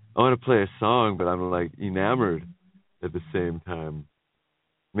 I want to play a song, but I'm enamored at the same time.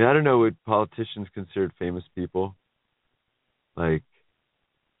 I mean, I don't know what politicians considered famous people. Like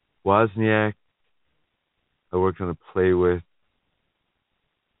Wozniak, I worked on a play with.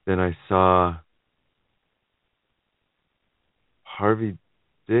 Then I saw Harvey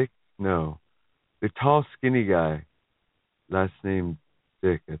Dick? No. The tall, skinny guy. Last name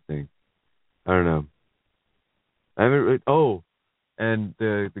Dick, I think. I don't know. I haven't read. Oh, and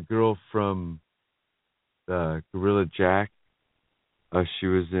the girl from Gorilla Jack. She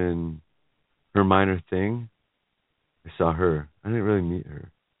was in Her Minor Thing. I saw her. I didn't really meet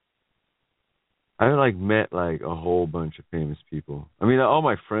her. I met a whole bunch of famous people. I mean, all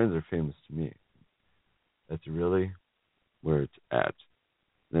my friends are famous to me. That's really where it's at.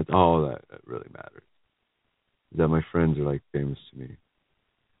 That's all that really matters. That my friends are famous to me.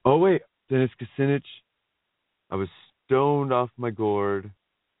 Oh wait, Dennis Kucinich. I was stoned off my gourd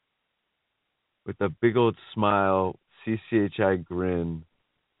with a big old smile, CCHI grin,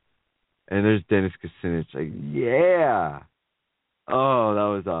 and there's Dennis Kucinich. Yeah. Oh, that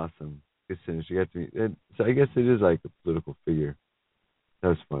was awesome. Kucinich, you got to meet. So I guess it is a political figure. That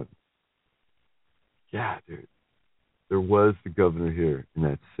was fun. Yeah, dude. There was the governor here, and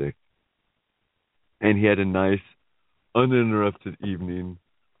that's sick. And he had a nice, uninterrupted evening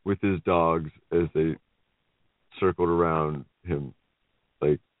with his dogs as they circled around him,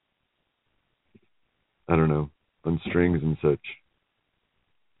 I don't know, on strings and such.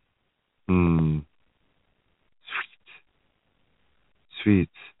 Sweet.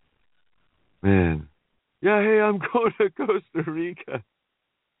 Man. Yeah, hey, I'm going to Costa Rica.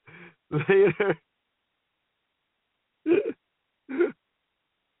 Later.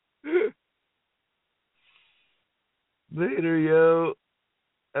 Later, yo.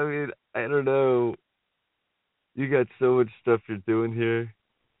 I mean, I don't know. You got so much stuff you're doing here,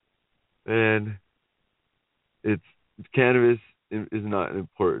 man. It's cannabis is not an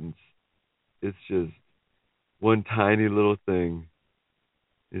importance. It's just one tiny little thing.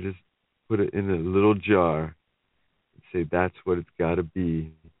 You just put it in a little jar and say that's what it's got to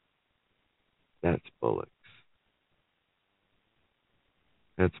be. That's bullocks.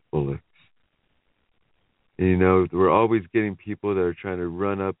 That's bullocks. And, you know, we're always getting people that are trying to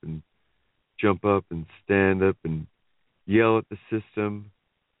run up and jump up and stand up and yell at the system.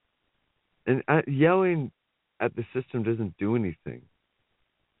 And yelling at the system doesn't do anything,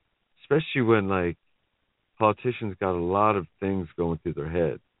 especially when, like, politicians got a lot of things going through their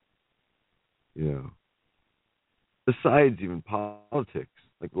head, you know, besides even politics,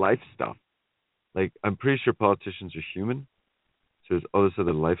 like life stuff. Like, I'm pretty sure politicians are human, so there's all this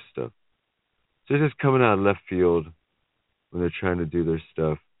other life stuff. So it's just coming out of left field when they're trying to do their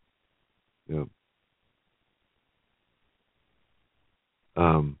stuff, you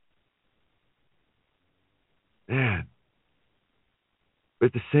know. Man, but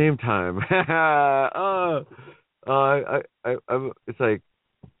at the same time, it's like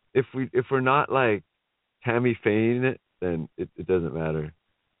if we're not like Tammy Fayeing it, then it doesn't matter.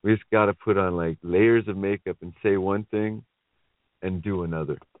 We just got to put on like layers of makeup and say one thing and do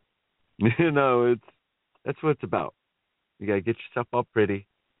another. You know, that's what it's about. You got to get yourself all pretty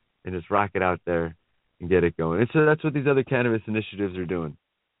and just rock it out there and get it going. And so that's what these other cannabis initiatives are doing.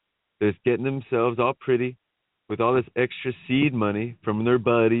 They're just getting themselves all pretty with all this extra seed money from their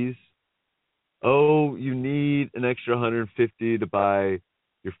buddies. Oh, you need an extra $150 to buy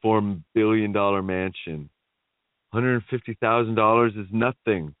your $4 billion mansion. $150,000 is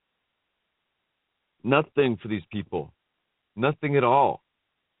nothing. Nothing for these people. Nothing at all.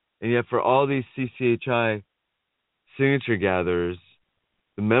 And yet for all these CCHI signature gatherers,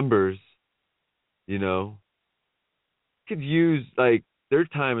 the members, you know, could use, like, their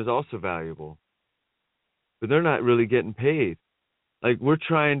time is also valuable. But they're not really getting paid. Like, we're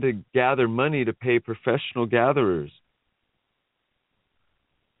trying to gather money to pay professional gatherers.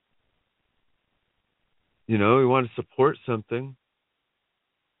 You know, we want to support something.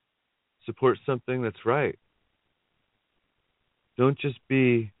 Support something that's right. Don't just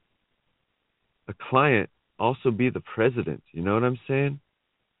be a client, also be the president. You know what I'm saying?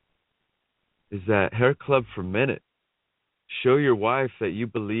 Is that Hair Club for Minute. Show your wife that you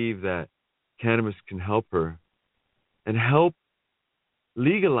believe that cannabis can help her and help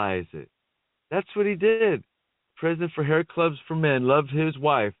legalize it. That's what he did. President for Hair Clubs for Men loved his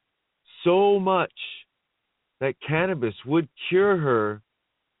wife so much that cannabis would cure her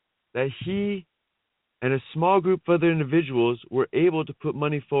that he and a small group of other individuals were able to put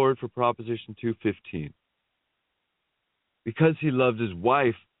money forward for Proposition 215 because he loved his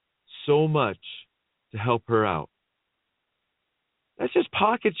wife so much to help her out. That's just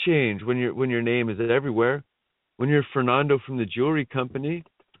pocket change when your name is everywhere. When you're Fernando from the jewelry company,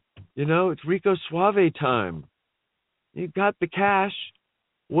 you know, it's Rico Suave time. You got the cash.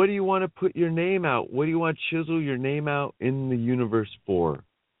 What do you want to put your name out? What do you want to chisel your name out in the universe for?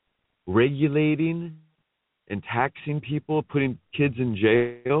 Regulating and taxing people, putting kids in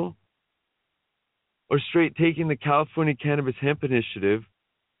jail? Or straight taking the California Cannabis Hemp Initiative,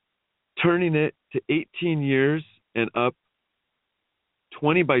 turning it to 18 years and up,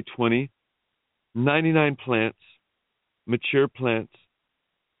 20 by 20, 99 plants, mature plants,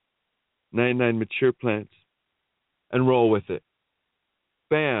 99 mature plants, and roll with it.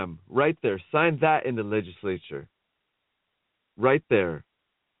 Bam, right there. Sign that in the legislature. Right there.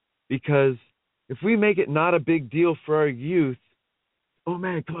 Because if we make it not a big deal for our youth, oh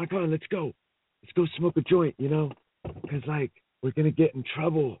man, come on, let's go. Let's go smoke a joint, you know? Because, like, we're going to get in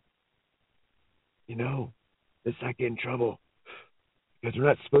trouble. You know? Let's not get in trouble. Because we're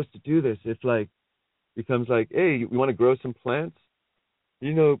not supposed to do this. If, like, becomes like, hey, we want to grow some plants?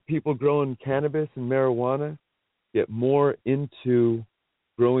 You know, people growing cannabis and marijuana get more into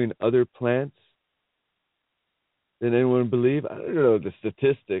growing other plants than anyone would believe. I don't know the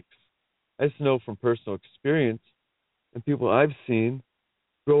statistics. I just know from personal experience and people I've seen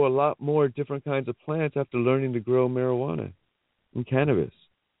grow a lot more different kinds of plants after learning to grow marijuana and cannabis.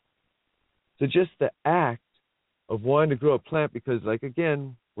 So just the act of wanting to grow a plant, because, like,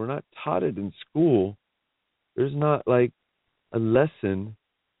 again, we're not taught it in school. There's not like a lesson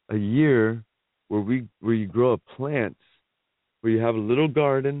a year where you grow a plant, where you have a little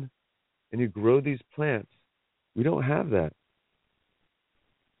garden and you grow these plants. We don't have that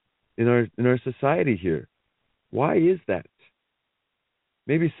in our society here. Why is that?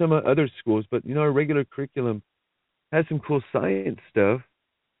 Maybe some other schools, but, you know, our regular curriculum has some cool science stuff,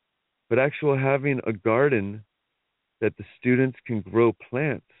 but actual having a garden that the students can grow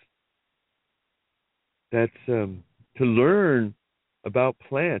plants. That's to learn about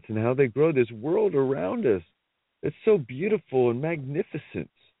plants and how they grow. This world around us, it's so beautiful and magnificent.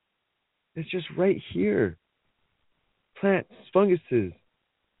 It's just right here. Plants, funguses,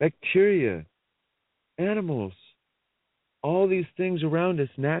 bacteria, animals, all these things around us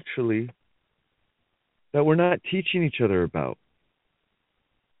naturally that we're not teaching each other about.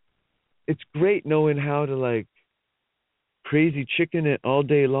 It's great knowing how to like crazy chicken it all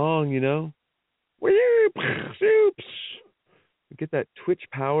day long, you know? Get that twitch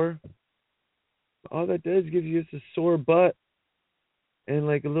power. All that does give you is a sore butt and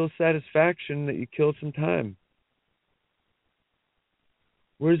like a little satisfaction that you killed some time.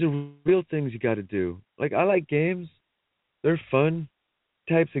 Where's the real things you got to do? Like, I like games. They're fun.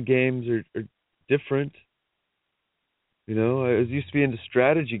 Types of games are different. You know, I was used to be into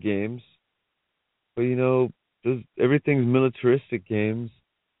strategy games, but you know, everything's militaristic games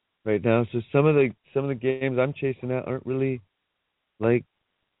right now. So some of the games I'm chasing out aren't really like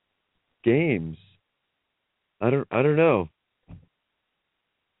games. I don't know.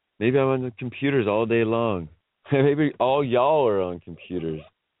 Maybe I'm on the computers all day long. Maybe all y'all are on computers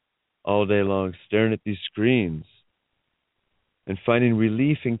all day long, staring at these screens and finding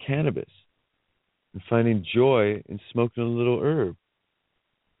relief in cannabis and finding joy in smoking a little herb.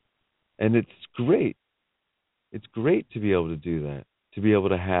 And it's great. It's great to be able to do that, to be able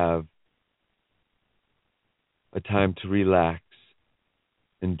to have a time to relax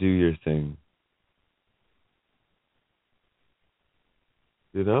and do your thing.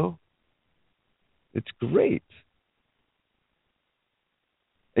 You know? It's great.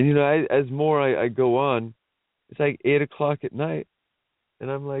 And, you know, as I go on, it's like 8 o'clock at night, and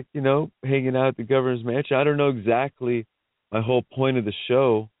I'm like, you know, hanging out at the governor's mansion. I don't know exactly my whole point of the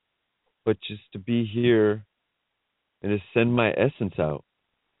show, but just to be here and to send my essence out.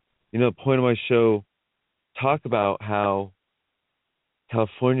 You know, the point of my show, talk about how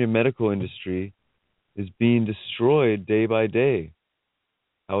California medical industry is being destroyed day by day.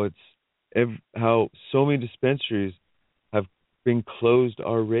 How so many dispensaries have been closed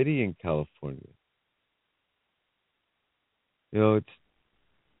already in California. You know,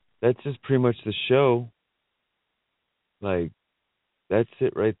 that's just pretty much the show. Like, that's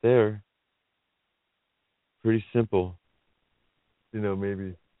it right there. Pretty simple. You know,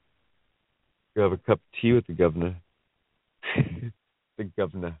 maybe you have a cup of tea with the governor. The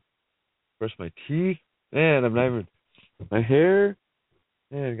governor. Brush my teeth. Man, I'm not even... My hair...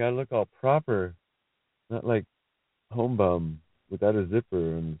 Man, gotta look all proper. Not like home bum without a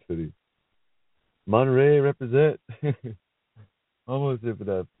zipper on the city. Monterey represent. Almost zip it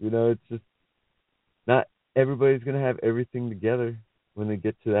up. You know, it's just not everybody's gonna have everything together when they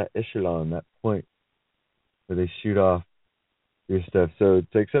get to that echelon, that point where they shoot off your stuff. So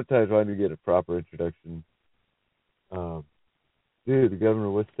it's like sometimes when you get a proper introduction. Dude, the governor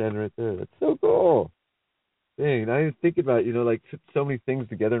was standing right there. That's so cool. Dang, I was thinking about, you know, like so many things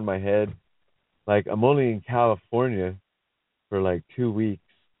together in my head. Like, I'm only in California for like 2 weeks,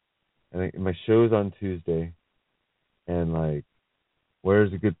 and my show's on Tuesday, and like,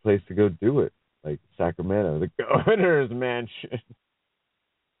 where's a good place to go do it? Like Sacramento, the governor's mansion.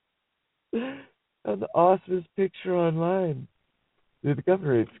 And the awesomest picture online. Dude, the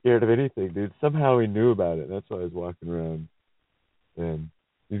governor ain't scared of anything, dude. Somehow he knew about it. That's why I was walking around. And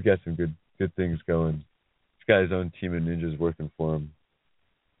he's got some good things going. He's got his own team of ninjas working for him.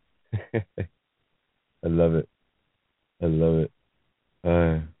 I love it. I love it.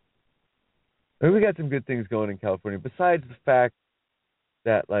 And we got some good things going in California. Besides the fact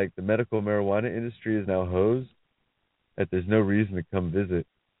that, like, the medical marijuana industry is now hosed, that there's no reason to come visit.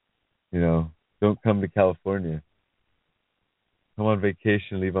 You know, don't come to California. Come on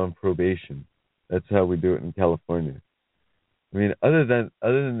vacation, leave on probation. That's how we do it in California. I mean, other than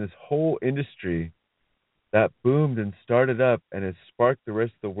this whole industry that boomed and started up and has sparked the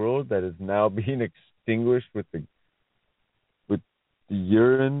rest of the world, that is now being extinguished with the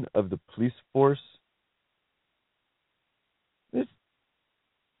urine of the police force. It's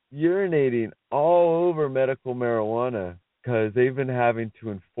urinating all over medical marijuana because they've been having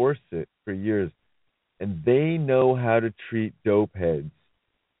to enforce it for years, and they know how to treat dope heads.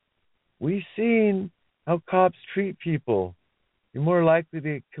 We've seen how cops treat people. You're more likely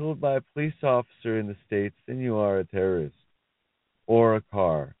to get killed by a police officer in the States than you are a terrorist, or a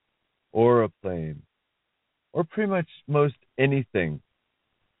car, or a plane, or pretty much most anything.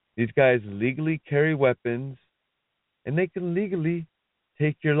 These guys legally carry weapons, and they can legally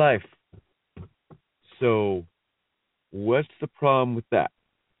take your life. So, what's the problem with that?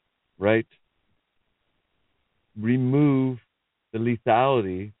 right? Remove the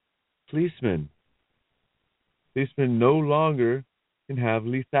lethality. Policemen no longer can have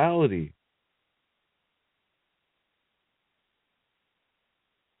lethality.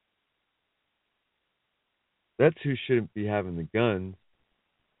 That's who shouldn't be having the guns.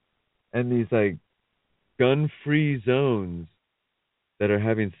 And these like gun-free zones that are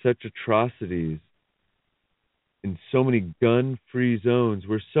having such atrocities in so many gun-free zones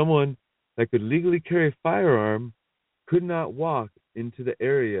where someone that could legally carry a firearm could not walk into the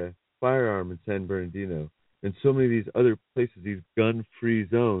area firearm in San Bernardino and so many of these other places, these gun-free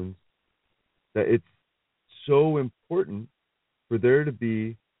zones, that it's so important for there to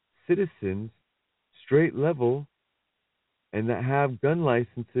be citizens straight level and that have gun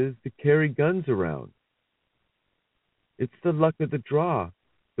licenses to carry guns around. It's the luck of the draw.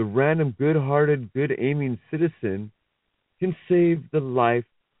 The random good-hearted, good-aiming citizen can save the life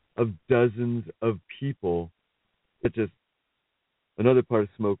of dozens of people. It's just another part of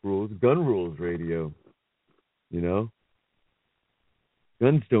Smoke Rules, Gun Rules Radio. You know?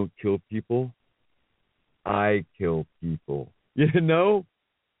 Guns don't kill people. I kill people. You know?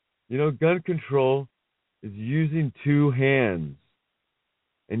 You know, gun control is using two hands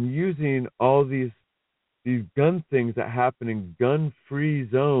and using all these gun things that happen in gun-free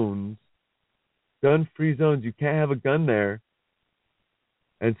zones. Gun-free zones, you can't have a gun there.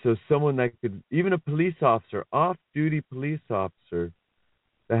 And so someone that could, even a police officer, off-duty police officer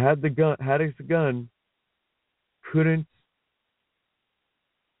that had a gun, couldn't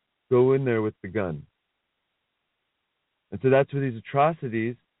go in there with the gun. And so that's where these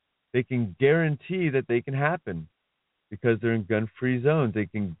atrocities, they can guarantee that they can happen because they're in gun-free zones. They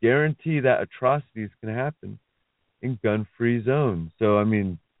can guarantee that atrocities can happen in gun-free zones. So, I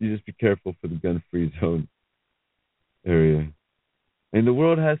mean, you just be careful for the gun-free zone area. And the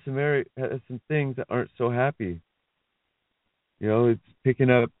world has some things that aren't so happy. You know, it's picking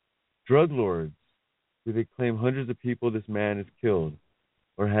up drug lords who they claim hundreds of people this man has killed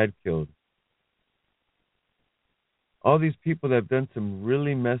or had killed. All these people that have done some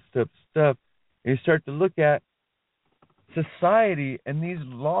really messed up stuff, and you start to look at society, and these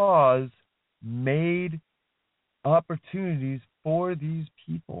laws made opportunities for these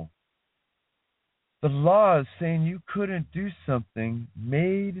people. The laws saying you couldn't do something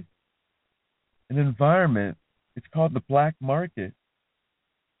made an environment, it's called the black market,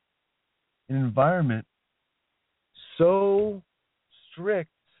 an environment so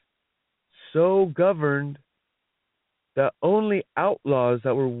strict, so governed, that only outlaws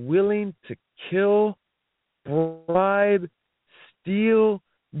that were willing to kill, bribe, steal,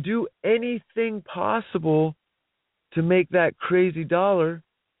 do anything possible to make that crazy dollar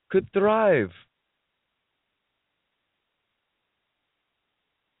could thrive.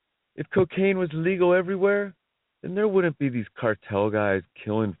 If cocaine was legal everywhere, then there wouldn't be these cartel guys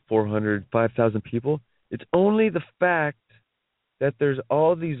killing 400, 5,000 people. It's only the fact that there's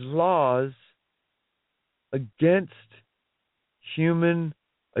all these laws against human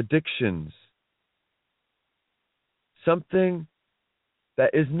addictions. Something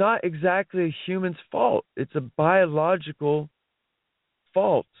that is not exactly a human's fault. It's a biological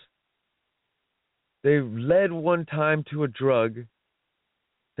fault. They led one time to a drug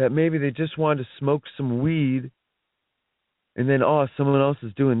that maybe they just wanted to smoke some weed, and then, oh, someone else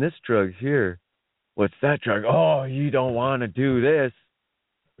is doing this drug here. What's that drug? Oh, you don't want to do this.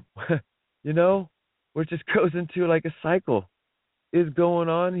 You know, where it just goes into like a cycle is going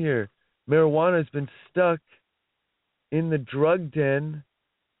on here. Marijuana has been stuck in the drug den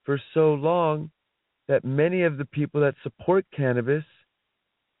for so long that many of the people that support cannabis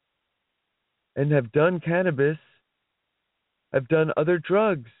and have done cannabis have done other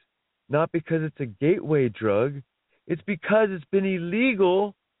drugs. Not because it's a gateway drug. It's because it's been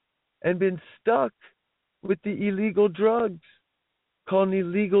illegal and been stuck with the illegal drugs. Called an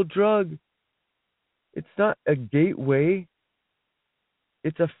illegal drug. It's not a gateway.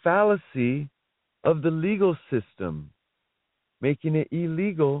 It's a fallacy of the legal system, making it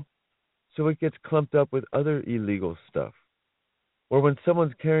illegal so it gets clumped up with other illegal stuff. Or when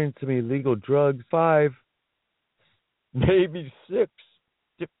someone's carrying some illegal drugs, 5, maybe 6.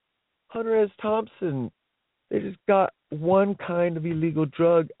 Hunter S. Thompson, they just got one kind of illegal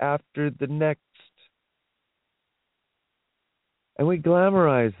drug after the next. And we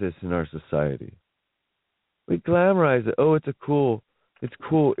glamorize this in our society. We glamorize it. Oh, it's cool.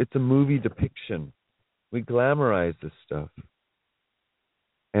 It's a movie depiction. We glamorize this stuff.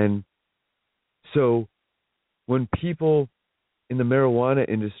 And so when people in the marijuana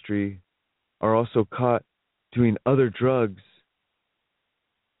industry are also caught doing other drugs,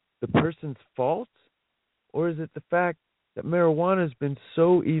 the person's fault? Or is it the fact that marijuana has been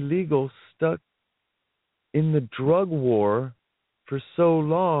so illegal, stuck in the drug war for so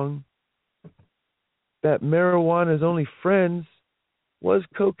long, that marijuana's only friends was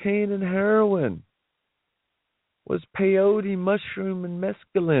cocaine and heroin, was peyote, mushroom, and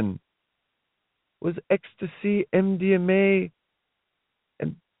mescaline, was ecstasy, MDMA,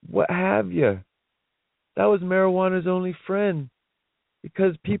 and what have you. That was marijuana's only friend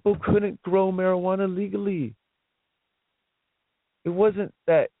because people couldn't grow marijuana legally. It wasn't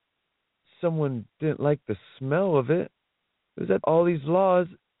that someone didn't like the smell of it. It was that all these laws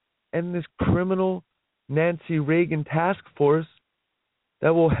and this criminal Nancy Reagan task force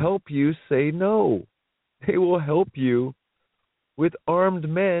that will help you say no. They will help you with armed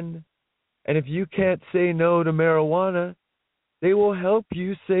men. And if you can't say no to marijuana, they will help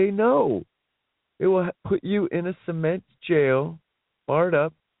you say no. They will put you in a cement jail, barred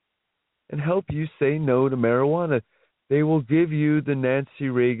up, and help you say no to marijuana. They will give you the Nancy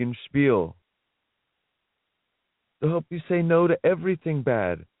Reagan spiel. They'll help you say no to everything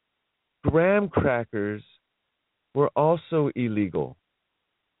bad. Graham crackers were also illegal.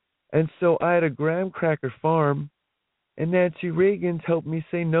 And so I had a graham cracker farm, and Nancy Reagan's helped me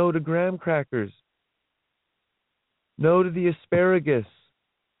say no to graham crackers. No to the asparagus.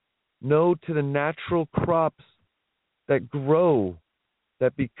 No to the natural crops that grow,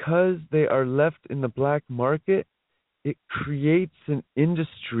 that because they are left in the black market, it creates an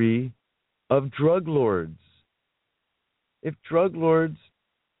industry of drug lords. If drug lords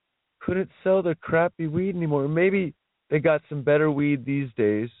couldn't sell their crappy weed anymore, maybe they got some better weed these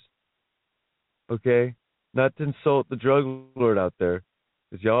days, okay? Not to insult the drug lord out there,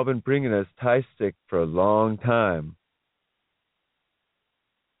 because y'all been bringing us Thai stick for a long time.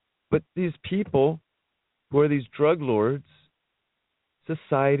 But these people who are these drug lords,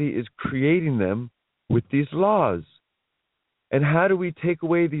 society is creating them with these laws. And how do we take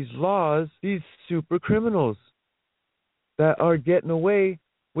away these laws, these super criminals that are getting away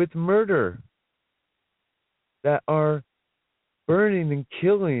with murder, that are burning and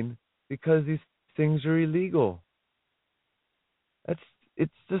killing because these things are illegal?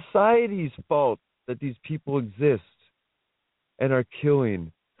 It's society's fault that these people exist and are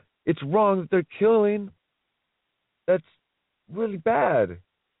killing. It's wrong that they're killing. That's really bad.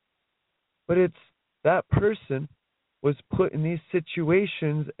 But it's that person was put in these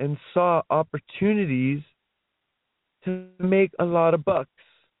situations and saw opportunities to make a lot of bucks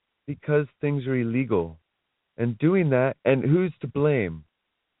because things are illegal. And doing that, and who's to blame?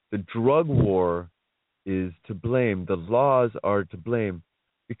 The drug war is to blame. The laws are to blame.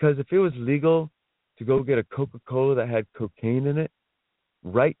 Because if it was legal to go get a Coca-Cola that had cocaine in it,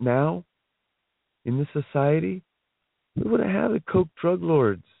 right now, in this society, we wouldn't have the coke drug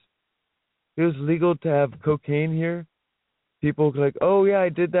lords. If it was legal to have cocaine here, people would be like, oh yeah, I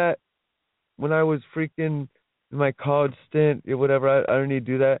did that when I was freaking in my college stint, or whatever, I don't need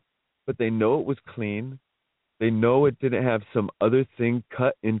to do that. But they know it was clean. They know it didn't have some other thing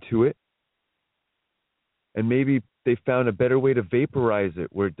cut into it. And maybe they found a better way to vaporize it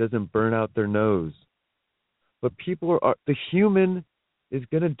where it doesn't burn out their nose. But the human is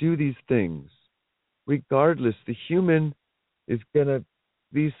going to do these things. Regardless, the human is going to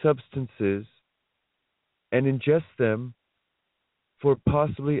these substances and ingest them for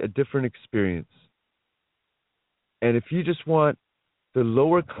possibly a different experience. And if you just want the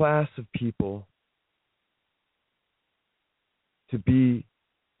lower class of people to be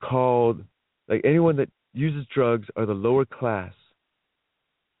called, like anyone that uses drugs are the lower class.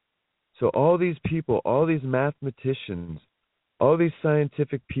 So all these people, all these mathematicians, all these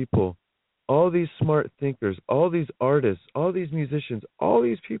scientific people, all these smart thinkers, all these artists, all these musicians, all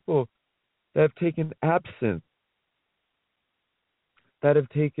these people that have taken absinthe, that have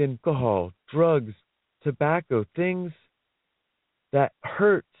taken alcohol, drugs, tobacco, things that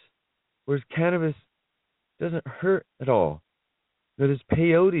hurt, whereas cannabis doesn't hurt at all. There's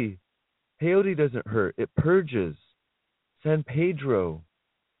peyote. Peyote doesn't hurt. It purges. San Pedro.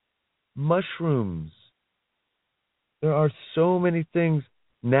 Mushrooms. There are so many things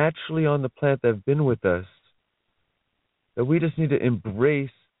naturally on the plant that have been with us that we just need to embrace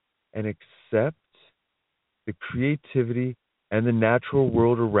and accept the creativity and the natural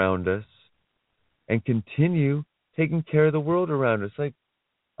world around us and continue taking care of the world around us. Like,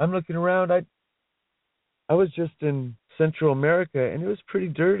 I'm looking around, I was just in Central America and it was pretty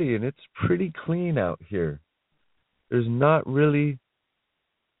dirty and it's pretty clean out here. There's not really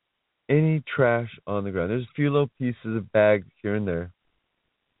any trash on the ground. There's a few little pieces of bags here and there.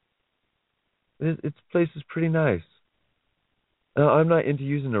 Its place is pretty nice. Now, I'm not into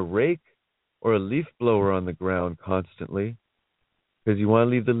using a rake or a leaf blower on the ground constantly because you want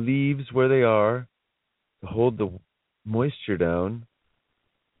to leave the leaves where they are to hold the moisture down.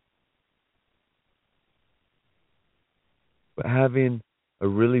 But having a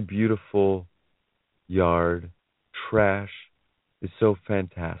really beautiful yard, trash, is so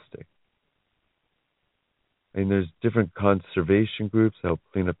fantastic. And there's different conservation groups that help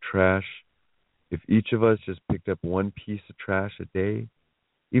clean up trash. If each of us just picked up one piece of trash a day,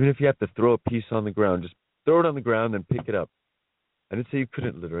 even if you have to throw a piece on the ground, just throw it on the ground and pick it up. I didn't say you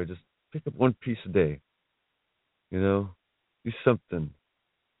couldn't litter. I just pick up one piece a day. You know, do something.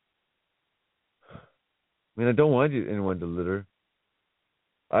 I mean, I don't want anyone to litter.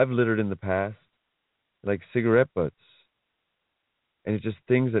 I've littered in the past, like cigarette butts. And it's just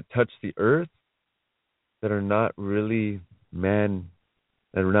things that touch the earth that are not really that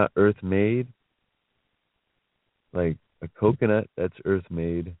are not earth made. Like a coconut, that's earth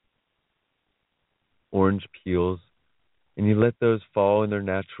made. Orange peels. And you let those fall in their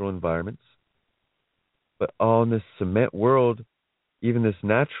natural environments. But all in this cement world, even this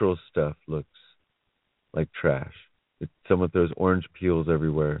natural stuff looks like trash. Some of those orange peels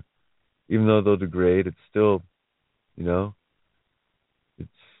everywhere. Even though they'll degrade, it's still, you know,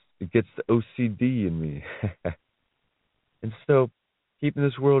 it gets the OCD in me. And so, keeping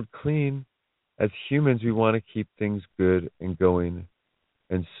this world clean, as humans, we want to keep things good and going.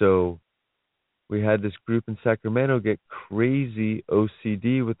 And so, we had this group in Sacramento get crazy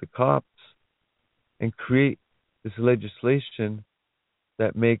OCD with the cops and create this legislation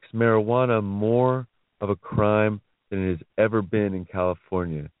that makes marijuana more of a crime than it has ever been in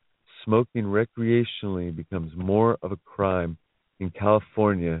California. Smoking recreationally becomes more of a crime in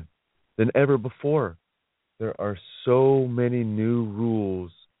California than ever before. There are so many new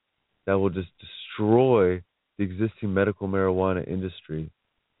rules that will just destroy the existing medical marijuana industry.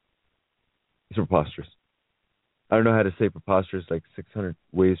 It's preposterous. I don't know how to say preposterous like 600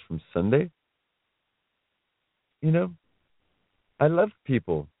 ways from Sunday. You know, I love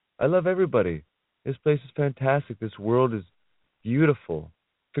people. I love everybody. This place is fantastic. This world is beautiful.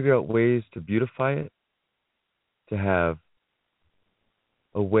 Figure out ways to beautify it, to have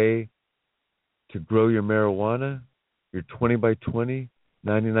a way to grow your marijuana, your 20 by 20,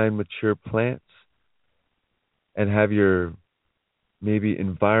 99 mature plants, and have your maybe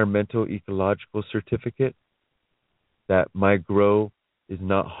environmental ecological certificate that my grow is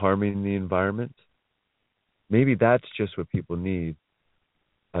not harming the environment. Maybe that's just what people need,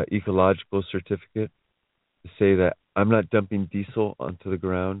 an ecological certificate to say that I'm not dumping diesel onto the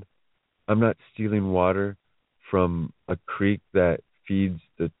ground. I'm not stealing water from a creek that feeds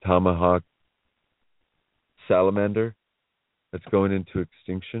the tomahawk salamander that's going into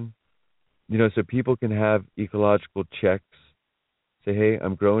extinction. You know, so people can have ecological checks. Say, hey,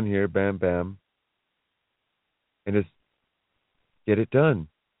 I'm growing here, bam, bam. And just get it done.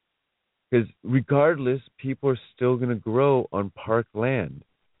 Because regardless, people are still going to grow on park land.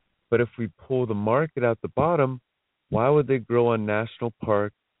 But if we pull the market out the bottom, why would they grow on national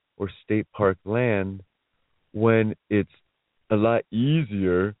park or state park land when it's a lot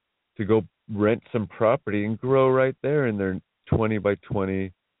easier to go rent some property and grow right there in their 20 by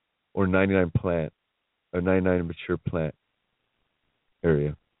 20 or 99 plant or 99 mature plant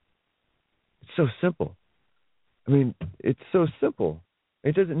area? It's so simple. I mean, it's so simple.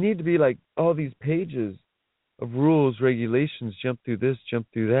 It doesn't need to be like all these pages of rules, regulations, jump through this, jump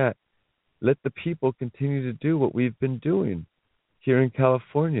through that. Let the people continue to do what we've been doing here in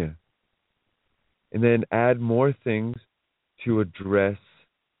California. And then add more things to address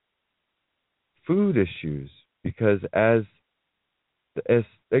food issues. Because as the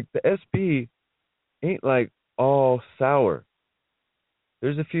SB ain't like all sour.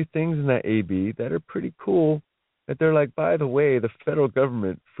 There's a few things in that AB that are pretty cool. That they're like, by the way, the federal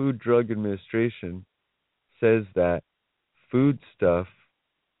government, Food Drug Administration, says that food stuff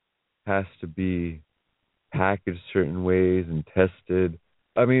has to be packaged certain ways and tested.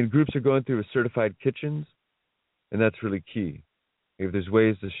 I mean, groups are going through certified kitchens, and that's really key. If there's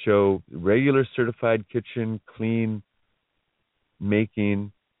ways to show regular certified kitchen, clean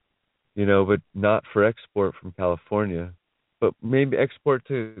making, you know, but not for export from California, but maybe export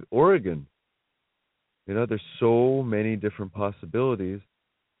to Oregon. You know, there's so many different possibilities.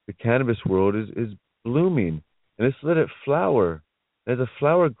 The cannabis world is blooming, and let's let it flower. As a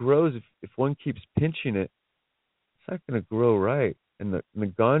flower grows, if one keeps pinching it, it's not going to grow right. And the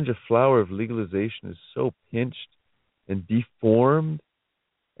ganja flower of legalization is so pinched and deformed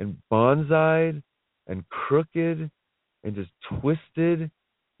and bonsaied and crooked and just twisted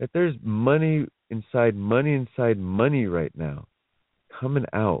that there's money inside money right now. coming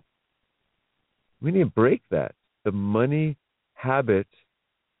out. We need to break that. The money habit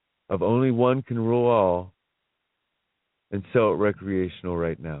of only one can rule all and sell it recreational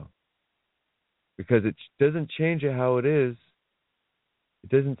right now. Because it doesn't change it how it is. It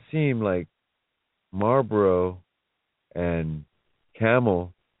doesn't seem like Marlboro and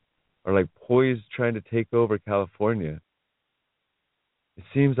Camel are like poised trying to take over California. It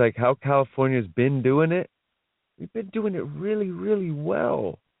seems like how California's been doing it, we've been doing it really, really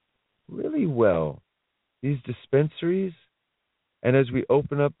well. Really well. These dispensaries, and as we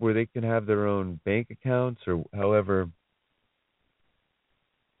open up where they can have their own bank accounts or however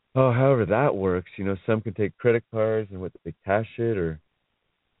that works, some can take credit cards and what they cash it, or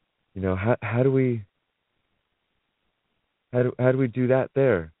how do we do that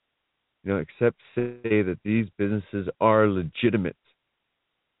there? Except say that these businesses are legitimate.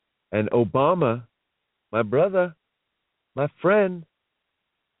 And Obama, my brother, my friend,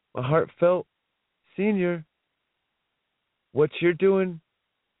 my heartfelt senior, what you're doing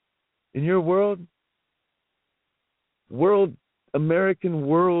in your American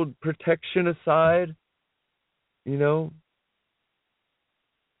world protection aside,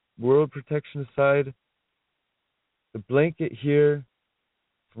 world protection aside, the blanket here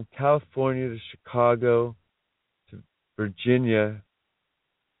from California to Chicago to Virginia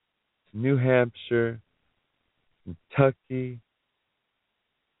to New Hampshire, Kentucky,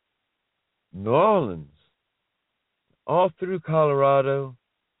 New Orleans, all through Colorado,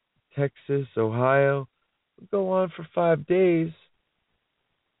 Texas, Ohio, we'll go on for 5 days.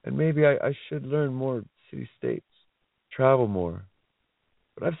 And maybe I should learn more city-states, travel more.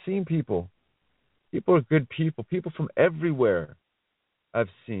 But I've seen people. People are good people. People from everywhere I've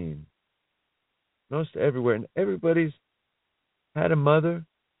seen. Most everywhere. And everybody's had a mother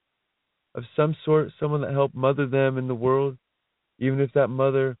of some sort, someone that helped mother them in the world, even if that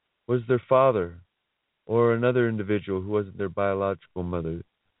mother was their father or another individual who wasn't their biological mother.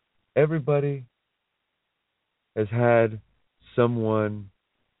 Everybody has had someone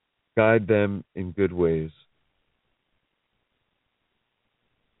guide them in good ways.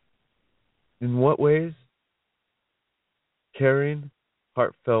 In what ways? Caring,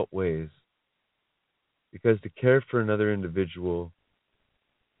 heartfelt ways. Because to care for another individual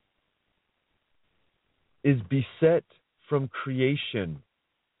is beset from creation.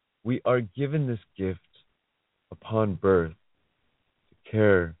 We are given this gift upon birth to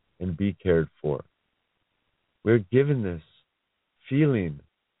care and be cared for. We're given this feeling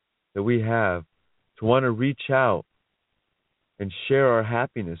that we have to want to reach out and share our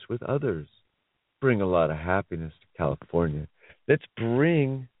happiness with others. Bring a lot of happiness to California. Let's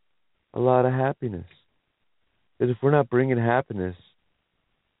bring a lot of happiness. Because if we're not bringing happiness,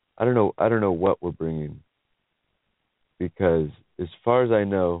 I don't know what we're bringing. Because as far as I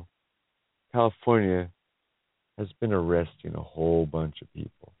know, California has been arresting a whole bunch of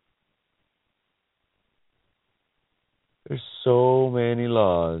people. There's so many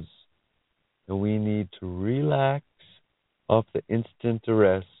laws, and we need to relax off the instant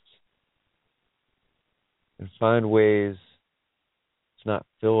arrest and find ways to not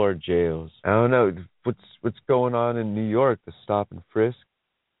fill our jails. I don't know what's going on in New York, the stop and frisk.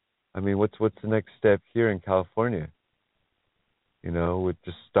 I mean, what's the next step here in California? With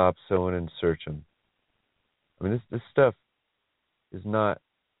just stop someone and search them. I mean, this stuff does not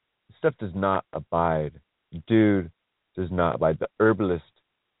abide. Dude does not abide. The herbalist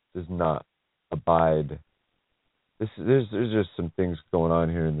does not abide. There's just some things going on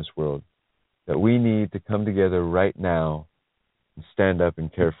here in this world that we need to come together right now and stand up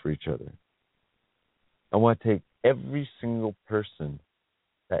and care for each other. I want to take every single person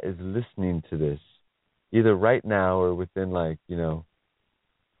that is listening to this, either right now or within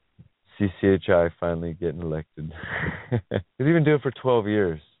CCHI finally getting elected. We've even do it for 12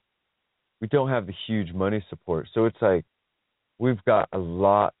 years. We don't have the huge money support. So it's like we've got a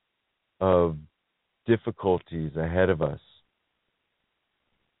lot of difficulties ahead of us.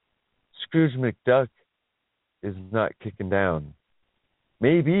 Scrooge McDuck is not kicking down.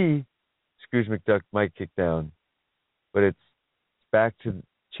 Maybe Scrooge McDuck might kick down, but it's back to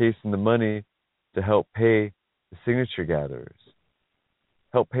chasing the money to help pay the signature gatherers.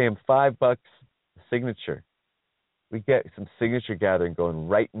 Help pay them $5 a signature. We get some signature gathering going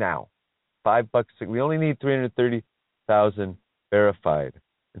right now. $5. We only need 330,000 verified.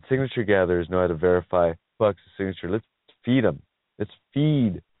 And signature gatherers know how to verify bucks a signature. Let's feed them. Let's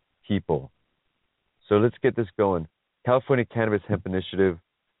feed people. So let's get this going. California Cannabis Hemp Initiative.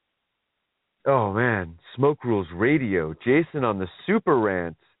 Oh, man. Smoke Rules Radio. Jason on the Super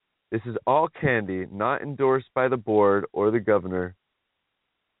Rant. This is all candy, not endorsed by the board or the governor.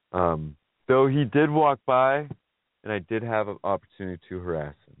 Though he did walk by, and I did have an opportunity to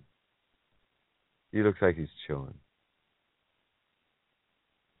harass him. He looks like he's chilling.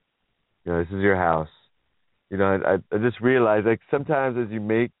 This is your house. I just realized, like, sometimes as you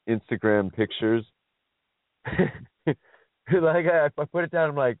make Instagram pictures, like I put it down,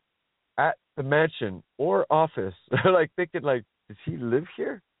 I'm like, at the mansion or office, like thinking, like, does he live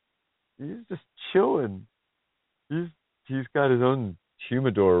here? He's just chilling. He's got his own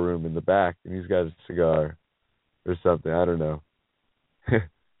humidor room in the back, and he's got a cigar or something. I don't know.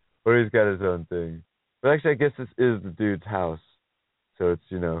 Or he's got his own thing. But actually, I guess this is the dude's house, so it's,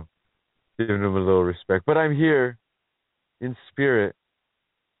 giving him a little respect. But I'm here in spirit.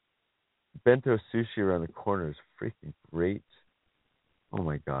 Bento sushi around the corner is freaking great. Oh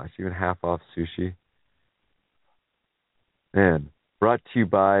my gosh, even half off sushi. Man, brought to you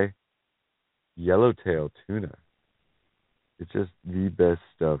by Yellowtail Tuna. It's just the best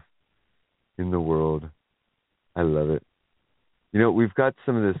stuff in the world. I love it. We've got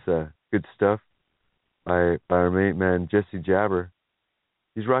some of this good stuff by our mate man, Jesse Jabber.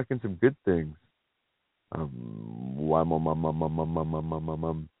 He's rocking some good things.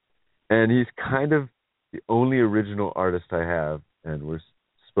 And he's kind of the only original artist I have, and we're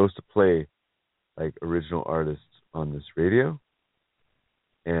supposed to play like original artists on this radio.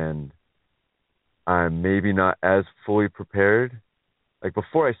 And I'm maybe not as fully prepared. Like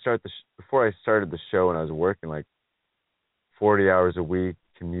before I started the show, and I was working like 40 hours a week,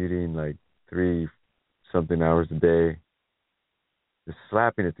 commuting like 3-something hours a day, just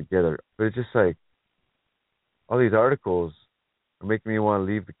slapping it together. But it's just like all these articles are making me want to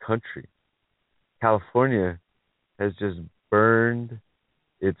leave the country. California has just burned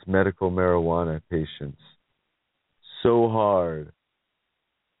its medical marijuana patients so hard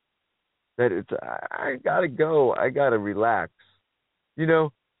that I gotta go. I gotta relax. In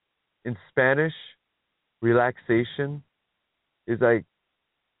Spanish, relaxation is like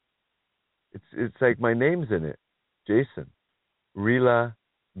it's like my name's in it, Jason.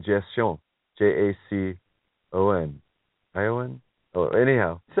 Relajacion, Jacon. Ion? Oh,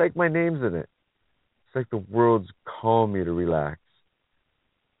 anyhow, it's like my name's in it. It's like the world's calling me to relax.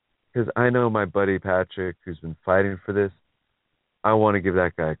 Because I know my buddy Patrick, who's been fighting for this, I want to give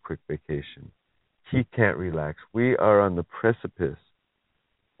that guy a quick vacation. He can't relax. We are on the precipice,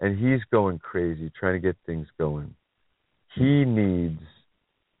 and he's going crazy trying to get things going. He needs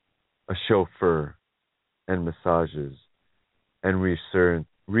a chauffeur and massages and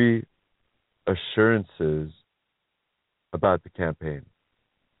reassurances about the campaign.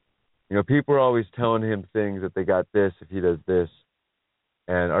 People are always telling him things that they got this if he does this.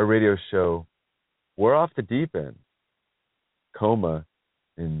 And our radio show, we're off the deep end. Coma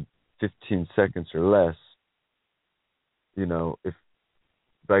in 15 seconds or less. If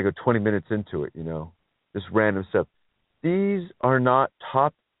I go 20 minutes into it, just random stuff. These are not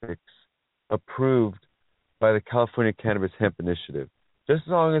topics approved by the California Cannabis Hemp Initiative. Just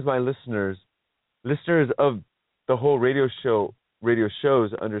as long as my listeners of the whole radio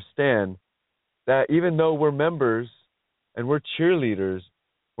shows understand that even though we're members and we're cheerleaders,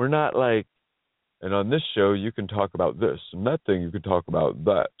 we're not like, and on this show you can talk about this, and that thing you can talk about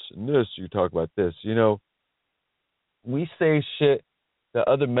that, and this you talk about this. We say shit that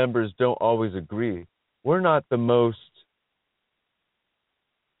other members don't always agree. We're not the most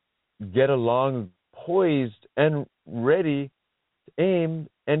get along, poised, and ready to aim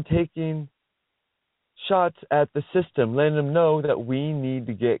and taking shots at the system, letting them know that we need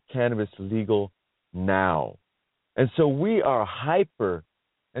to get cannabis legal now. And so we are hyper.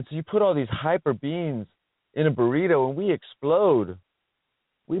 And so you put all these hyper beans in a burrito and we explode.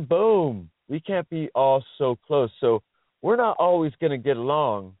 We boom. We can't be all so close. So we're not always going to get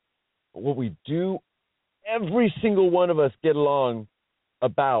along. But what we do, every single one of us get along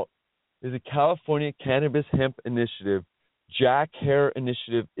about, is the California Cannabis Hemp Initiative. Jack Hare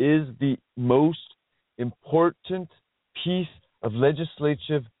Initiative is the most important piece of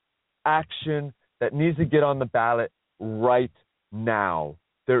legislative action that needs to get on the ballot right now.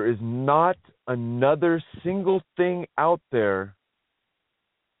 There is not another single thing out there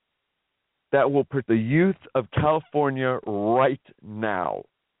that will put the youth of California right now.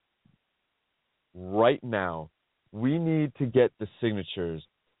 Right now. We need to get the signatures,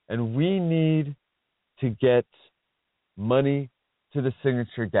 and we need to get money to the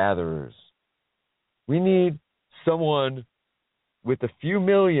signature gatherers. We need someone with a few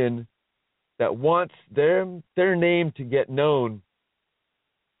million that wants their name to get known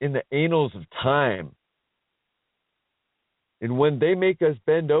in the annals of time. And when they make us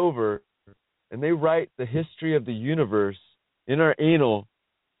bend over and they write the history of the universe in our anal,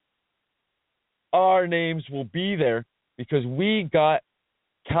 our names will be there because we got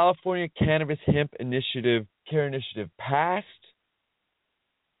California Cannabis Hemp Initiative, Care Initiative passed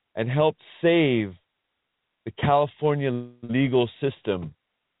and helped save the California legal system.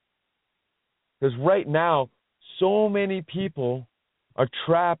 Because right now, so many people are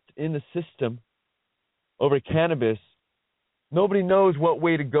trapped in the system over cannabis. Nobody knows what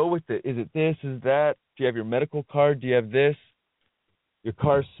way to go with it. Is it this? Is that? Do you have your medical card? Do you have this? Your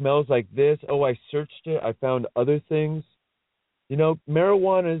car smells like this. Oh, I searched it. I found other things. You know,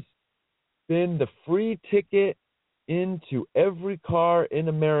 marijuana's been the free ticket into every car in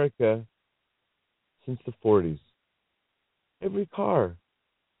America since the 40s. Every car.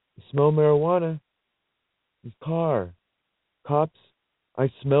 You smell marijuana, this car. Cops, I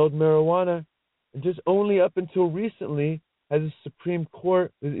smelled marijuana. And just only up until recently has the Supreme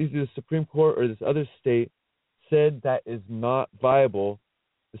Court, either the Supreme Court or this other state, said that is not viable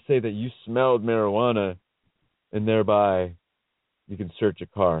to say that you smelled marijuana and thereby you can search a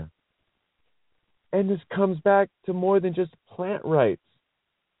car. And this comes back to more than just plant rights.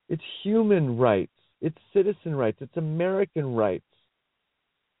 It's human rights. It's citizen rights. It's American rights.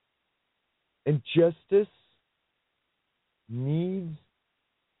 And justice needs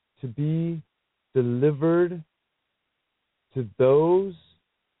to be delivered to those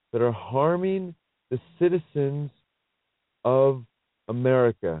that are harming the citizens of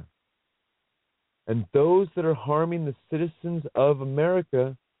America. And those that are harming the citizens of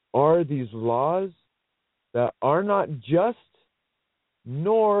America are these laws that are not just,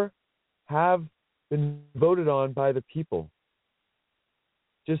 nor have been voted on by the people.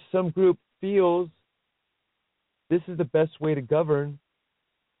 Just some group feels this is the best way to govern,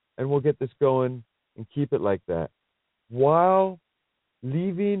 and we'll get this going and keep it like that, while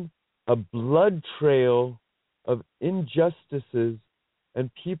leaving a blood trail of injustices and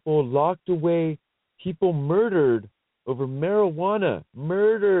people locked away, people murdered over marijuana.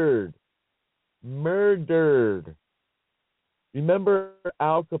 Murdered. Remember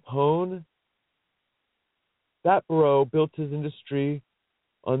Al Capone? That bro built his industry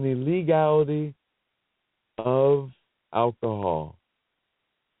on the legality of alcohol.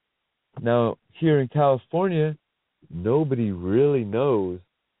 Now, here in California, nobody really knows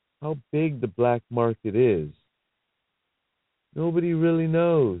how big the black market is. Nobody really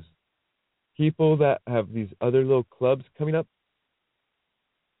knows. People that have these other little clubs coming up,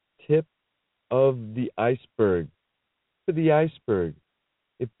 tip of the iceberg. To the iceberg.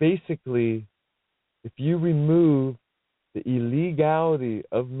 It basically, if you remove the illegality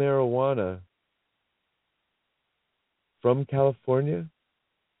of marijuana from California,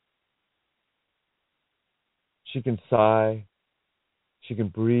 she can sigh, she can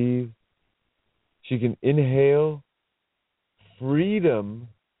breathe, she can inhale freedom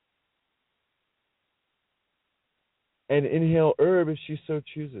and inhale herb if she so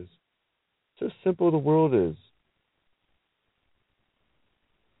chooses. So simple the world is.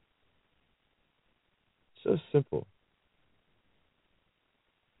 So simple.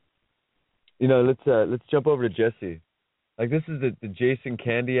 You know, let's jump over to Jesse. Like, this is the Jason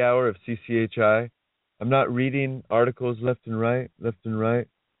Candy Hour of CCHI. I'm not reading articles left and right.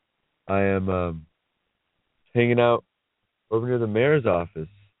 I am hanging out over near the mayor's office,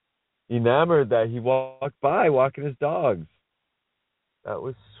 enamored that he walked by walking his dogs. That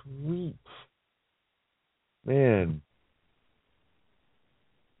was sweet. Man,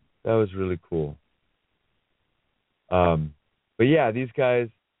 that was really cool. But yeah, these guys,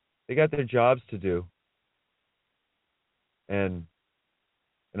 they got their jobs to do. And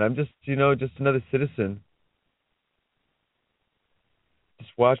I'm just, just another citizen.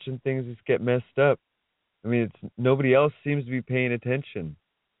 Just watching things just get messed up. I mean, nobody else seems to be paying attention.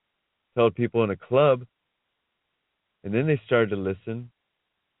 Told people in a club, and then they started to listen.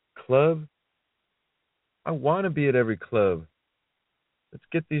 Club? I want to be at every club. Let's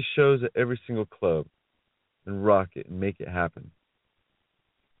get these shows at every single club and rock it and make it happen.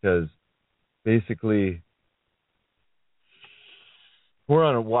 Because basically, we're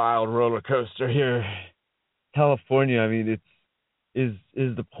on a wild roller coaster here. California, I mean, is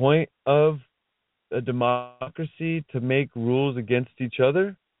the point of a democracy to make rules against each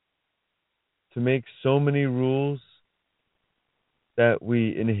other? To make so many rules that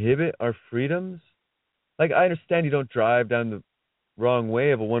we inhibit our freedoms? Like, I understand you don't drive down the wrong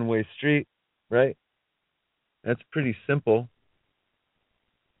way of a one-way street, right? That's pretty simple.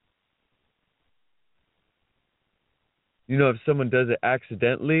 You know, if someone does it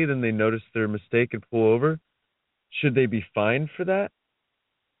accidentally, then they notice their mistake and pull over. Should they be fined for that?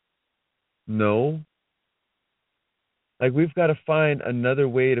 No. Like, we've got to find another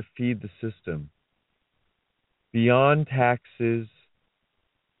way to feed the system. beyond taxes,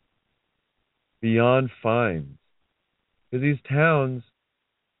 beyond fines. Because these towns,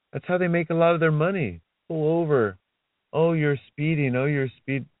 that's how they make a lot of their money. Pull over. Oh, you're speeding. Oh, you're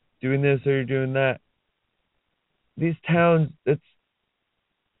doing this or you're doing that. These towns,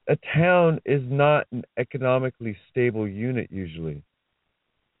 a town is not an economically stable unit usually.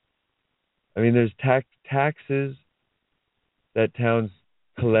 I mean, there's taxes that towns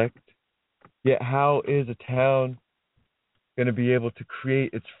collect. Yet how is a town going to be able to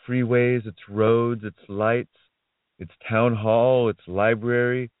create its freeways, its roads, its lights, its town hall, its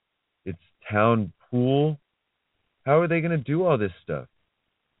library, its town pool? How are they going to do all this stuff?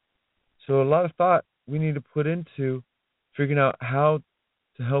 So a lot of thought we need to put into figuring out how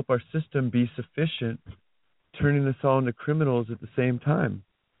to help our system be sufficient, turning this all into criminals at the same time.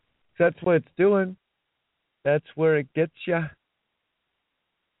 That's what it's doing. That's where it gets you.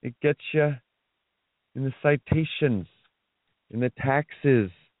 It gets you in the citations, in the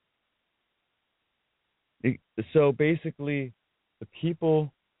taxes. So basically, the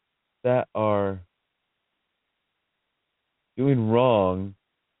people that are doing wrong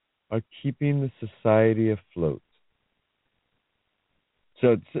are keeping the society afloat.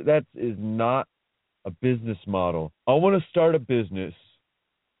 So that is not a business model. I want to start a business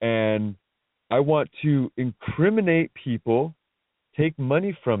and I want to incriminate people, take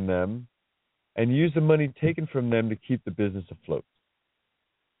money from them, and use the money taken from them to keep the business afloat.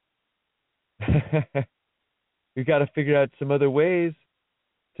 We've got to figure out some other ways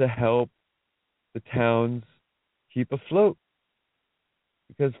to help the towns keep afloat,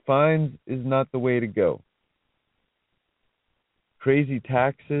 because fines is not the way to go. Crazy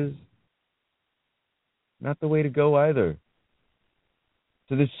taxes, not the way to go either.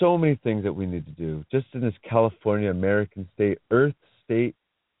 So there's so many things that we need to do. Just in this California, American state, Earth state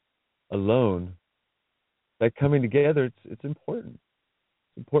alone, that coming together, it's important.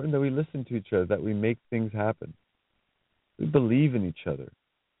 It's important that we listen to each other, that we make things happen. We believe in each other.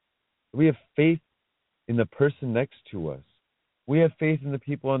 We have faith in the person next to us. We have faith in the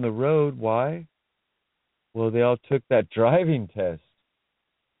people on the road. Why? Well, they all took that driving test.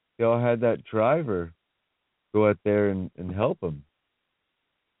 They all had that driver go out there and help them.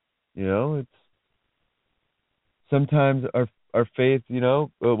 You know, it's sometimes our faith, you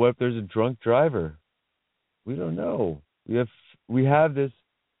know, what if there's a drunk driver? We don't know. We have this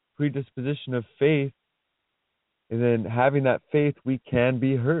predisposition of faith, and then having that faith, we can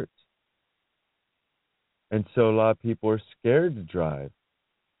be hurt. And so a lot of people are scared to drive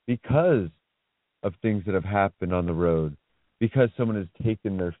because of things that have happened on the road, because someone has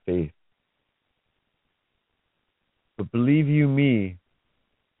taken their faith. But believe you me,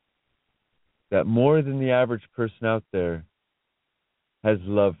 that more than the average person out there has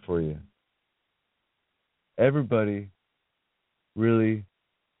love for you. Everybody really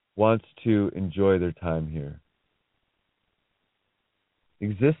wants to enjoy their time here.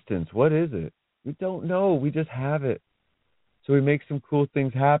 Existence, what is it? We don't know. We just have it. So we make some cool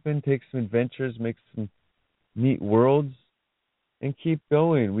things happen, take some adventures, make some neat worlds, and keep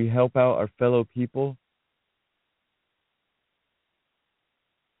going. We help out our fellow people.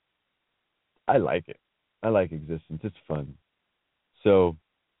 I like it. I like existence. It's fun. So,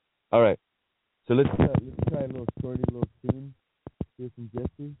 all right. So let's try a little shorty, little tune here from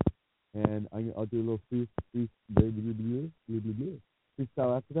Jesse, and I'll do a little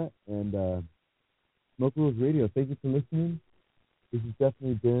freestyle after that. And Smoke Rules Radio. Thank you for listening. This has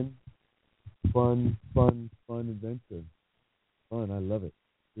definitely been fun adventure. Fun. I love it.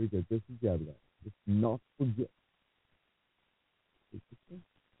 Here we go. This is Jabba. Let's not forget.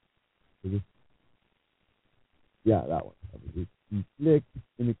 Yeah, that one. It's slick,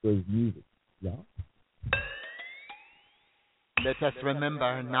 and it goes music. Yeah. Let us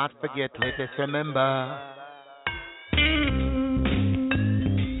remember, not forget. Let us remember.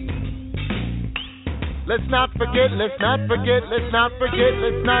 Let's not forget. Let's not forget. Let's not forget.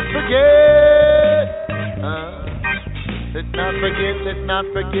 Let's not forget. Let's not forget. Let's not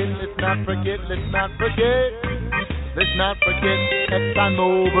forget. Let's not forget. Let's not forget. Let's not forget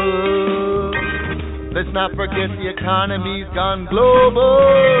ExxonMobil. Let's not forget the economy's gone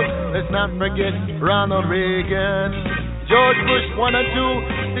global. Let's not forget Ronald Reagan, George Bush 1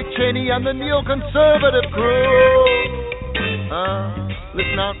 and 2, Dick Cheney and the neoconservative crew.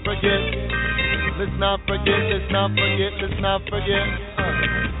 Let's not forget. Let's not forget. Let's not forget. Let's not forget.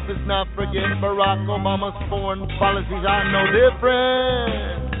 Let's not forget Barack Obama's foreign policies are no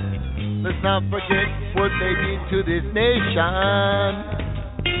different. Let's not forget what they did to this nation.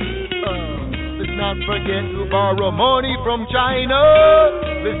 Let's not forget to borrow money from China.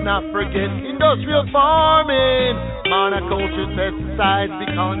 Let's not forget industrial farming. Monoculture, pesticides, the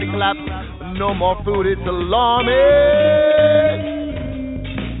economy collapse. No more food, it's alarming.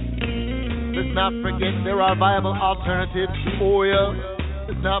 Let's not forget there are viable alternatives to oil.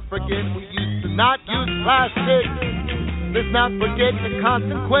 Let's not forget we used to not use plastic. Let's not forget the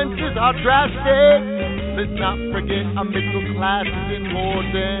consequences are drastic. Let's not forget a middle class is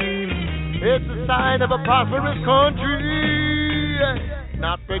important. It's a sign of a prosperous country. Let's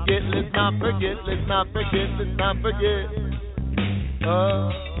not forget, let's not forget, let's not forget, let's not forget.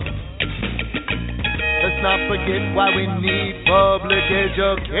 Let's not forget why we need public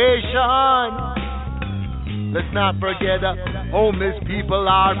education. Let's not forget homeless people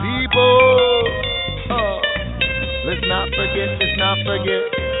are people. Let's not forget, let's not forget.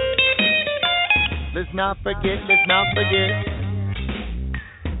 Let's not forget, let's not forget.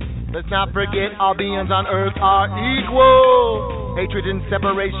 Let's not forget all beings on earth are equal. Hatred and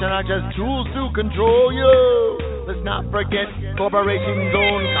separation are just tools to control you. Let's not forget corporations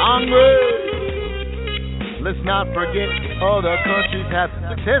own Congress. Let's not forget other countries have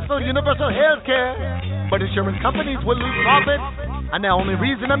successful universal health care, but insurance companies will lose profits, and the only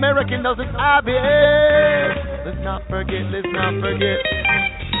reason American doesn't have it. Let's not forget, let's not forget.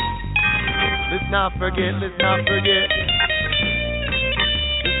 Let's not forget, let's not forget.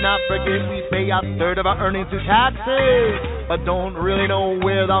 Let's not forget we pay a third of our earnings to taxes, but don't really know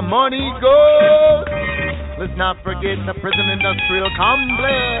where the money goes. Let's not forget the prison industrial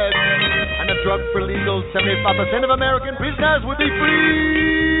complex and the drug for legal. 75% of American prisoners would be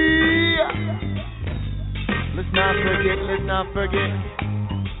free. Let's not forget, let's not forget.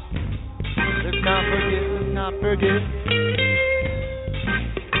 Let's not forget, let's not forget.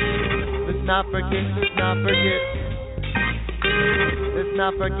 Let's not forget, let's not forget. Let's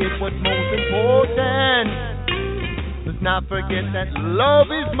not forget what's most important. Let's not forget that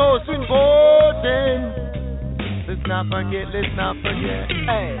love is most important. Let's not forget, let's not forget.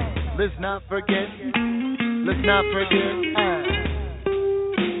 Hey, let's not forget. Let's not forget.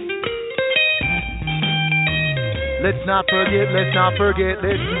 Let's not forget, let's not forget,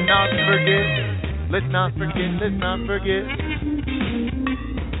 let's not forget. Let's not forget, let's not forget.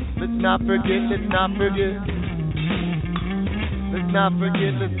 Let's not forget, let's not forget. Let's not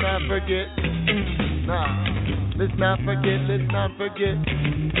forget, let's not forget. Nah. Let's not forget, let's not forget.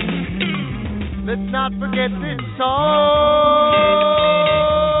 Let's not forget this song.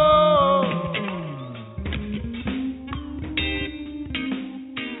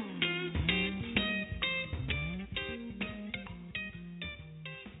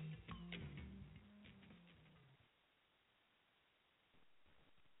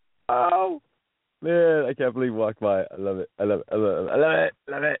 Oh, man, I can't believe Walk By. I love it. I love it. I love it. I love it.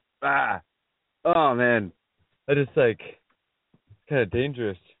 Love it. Ah. Oh, man. I just, it's kind of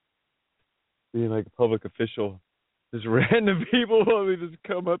dangerous being like a public official. Just random people want me to just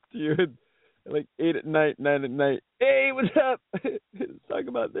come up to you at 8 at night, 9 at night. Hey, what's up? Let's talk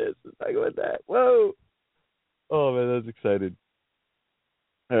about this. Let's talk about that. Whoa. Oh, man, that's exciting.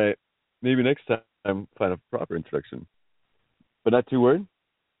 All right. Maybe next time find a proper introduction. But not too worried.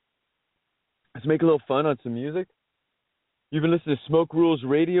 Let's make a little fun on some music. You've been listening to Smoke Rules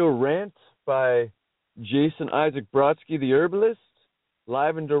Radio Rant by Jason Isaac Brodsky, the herbalist,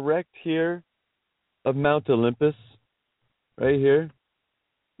 live and direct here of Mount Olympus, right here.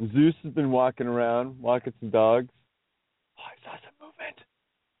 Zeus has been walking around, walking some dogs. Oh, I saw some movement.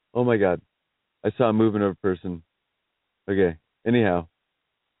 Oh, my God. I saw a movement of a person. Okay. Anyhow.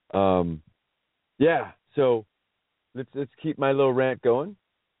 Yeah. So let's keep my little rant going.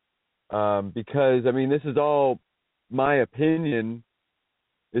 Because, this is all my opinion.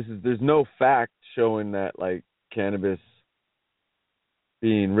 There's no fact showing that, cannabis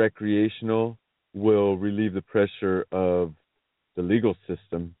being recreational will relieve the pressure of the legal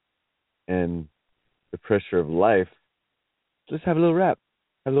system and the pressure of life. Just have a little rap.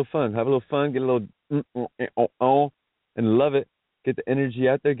 Have a little fun. Have a little fun. Get a little and love it. Get the energy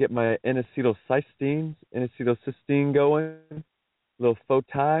out there. Get my N-acetylcysteine going. A little faux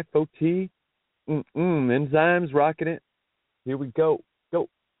T. Enzymes rocking it. Here we go. Go.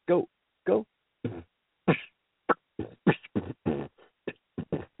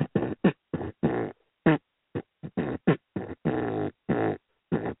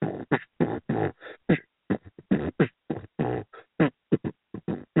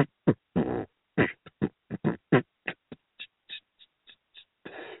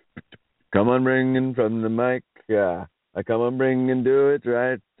 Come on, bringing from the mic. I come on, bring and do it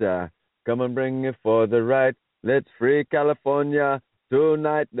right. Come on, bring it for the right. Let's free California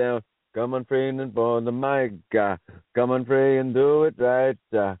tonight now. Come on, praying for the mic. Come on, pray and do it right.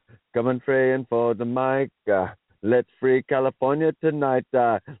 Come on, praying for the mic. Let's free California tonight.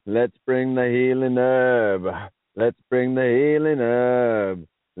 Let's bring the healing herb. Let's bring the healing herb.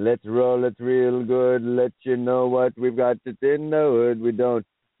 Let's roll it real good. Let you know what we've got it in the hood. We don't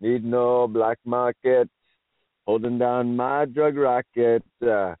need no black market holding down my drug rocket.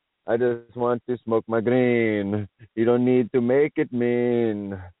 I just want to smoke my green. You don't need to make it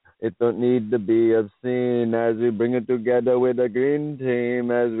mean. It don't need to be obscene as we bring it together with a green team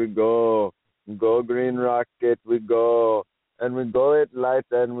as we go. Go green rocket, we go. And we go it light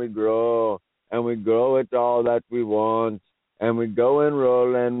and we grow. And we grow it all that we want. And we go and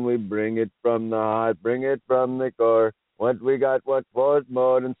roll and we bring it from the heart, bring it from the core. What we got, what was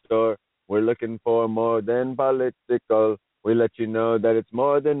more than store. We're looking for more than political. We let you know that it's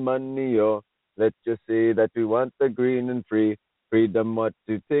more than money, yo. Let you see that we want the green and free. Freedom, what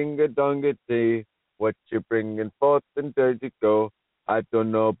you think, don't get see. What you bringing forth and there you go. I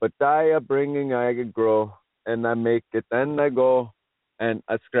don't know, but I am bringing, I can grow. And I make it and I go. And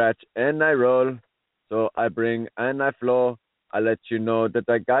I scratch and I roll. So I bring and I flow. I let you know that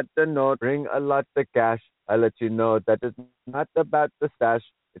I got the note. Bring a lot of cash. I let you know that it's not about the stash.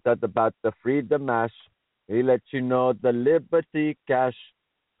 It's not about the freedom mash. We let you know the liberty cash.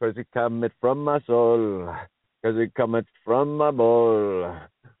 Cause it coming from my soul. Cause it coming from my bowl.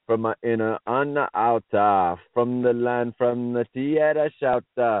 From my inner on the outer. From the land, from the theater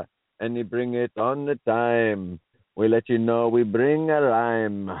shouter. And you bring it on the time. We let you know we bring a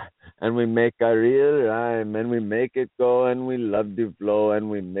rhyme. And we make a real rhyme. And we make it go. And we love to flow. And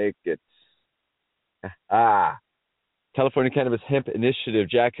we make it. California Cannabis Hemp Initiative,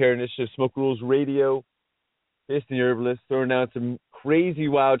 Jack Hare Initiative, Smoke Rules Radio, Jason the Herbalist, throwing down some crazy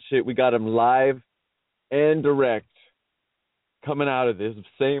wild shit. We got them live and direct coming out of this,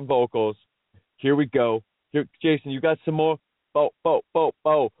 same vocals. Here we go. Here, Jason, you got some more? Bo.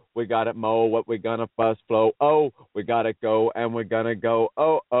 We got it, Mo. What we gonna bust flow? Oh, we gotta go and we're gonna go.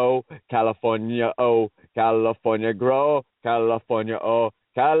 Oh, California, California grow. California,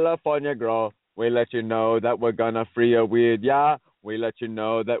 California grow. We let you know that we're gonna free a weed, yeah. We let you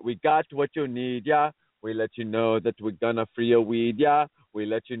know that we got what you need, yeah. We let you know that we're gonna free a weed, yeah. We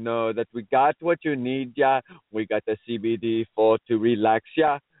let you know that we got what you need, yeah. We got the CBD for to relax,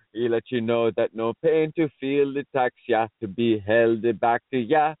 yeah. We let you know that no pain to feel the tax, yeah. To be held back,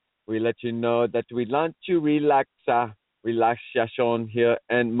 yeah. We let you know that we want you relax, relaxation here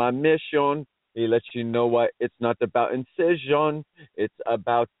and my mission. We let you know what it's not about incision. It's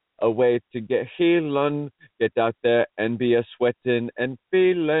about a way to get healing, get out there and be a sweating and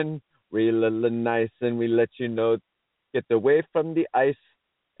feeling real nice. And we let you know, get away from the ice,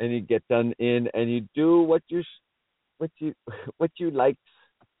 and you get done in, and you do what you like,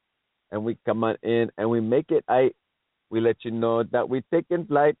 and we come on in and we make it right. We let you know that we taking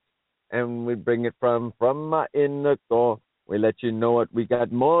flight, and we bring it from my inner core. We let you know what we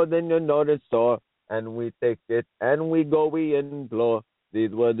got more than you know the store, and we take it and we go, we explore. This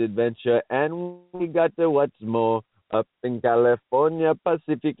was adventure, and we got the what's more up in California,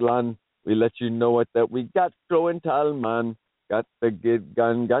 Pacific land. We let you know what that we got growing tall, man. Got the good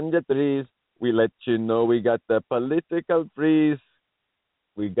ganja trees. We let you know we got the political freeze.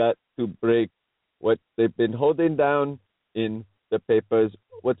 We got to break what they've been holding down in the papers.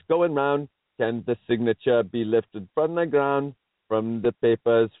 What's going round? Can the signature be lifted from the ground, from the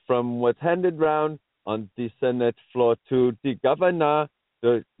papers, from what's handed round on the Senate floor to the governor?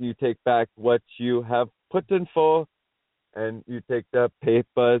 So you take back what you have put in for, and you take the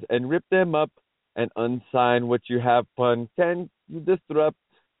papers and rip them up and unsign what you have pun. Can you disrupt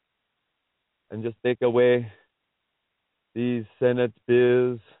and just take away these Senate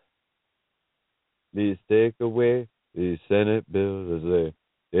bills? Please take away these Senate bills. As they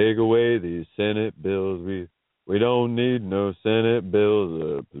take away these Senate bills. We don't need no Senate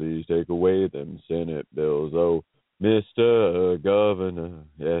bills. Please take away them Senate bills. Oh, Mr. Governor,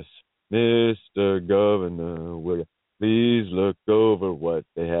 yes, Mr. Governor, will you please look over what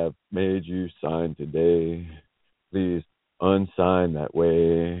they have made you sign today? Please unsign that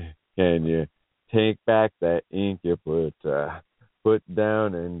way. Can you take back that ink you put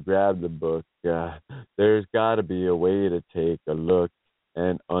down and grab the book? There's got to be a way to take a look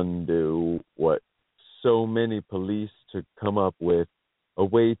and undo what so many police to come up with, a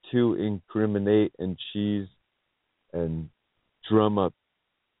way to incriminate and cheese and drum up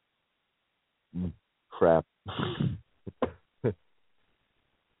crap.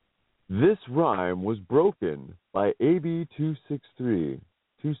 This rhyme was broken by AB 263,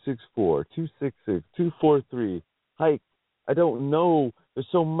 264, 266, 243. Hike, I don't know There's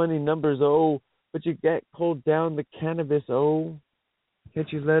so many numbers, oh, but you get cold down the cannabis, oh.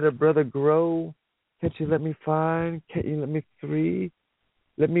 Can't you let a brother grow? Can't you let me find? Can't you let me free?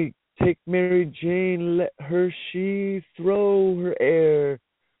 Let me take Mary Jane, let she throw her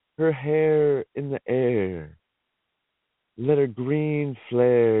hair in the air. Let her green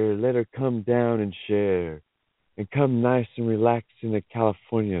flare, let her come down and share, and come nice and relaxed in a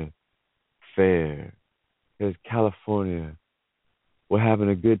California fair. 'Cause California, we're having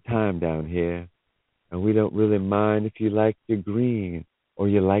a good time down here, and we don't really mind if you like your green or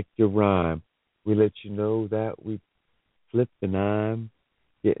you like your rhyme. We let you know that we flip and I'm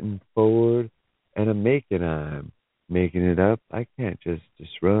getting forward and I'm making it up. I can't just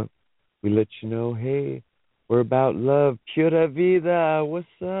disrupt. We let you know, hey, we're about love. Pura vida,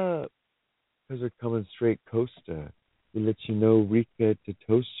 what's up? 'Cause we're coming straight costa. We let you know, Rica, to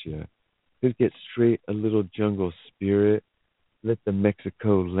toast you. Could get straight a little jungle spirit. Let the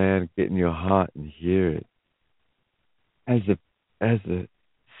Mexico land get in your heart and hear it. As the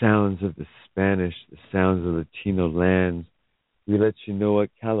sounds of the Spanish, the sounds of Latino lands, we let you know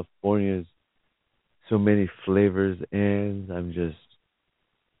what California's so many flavors, and I'm just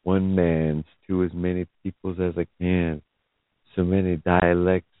one man's to as many peoples as I can. So many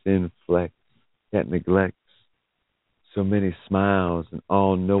dialects, inflex, can't neglect. So many smiles, and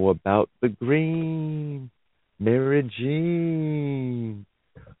all know about the green. Mary Jean.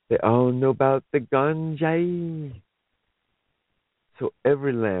 They all know about the ganja. So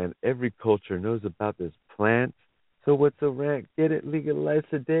every land, every culture knows about this plant. So what's a rant? Get it legalized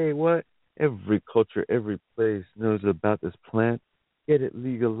today. What? Every culture, every place knows about this plant. Get it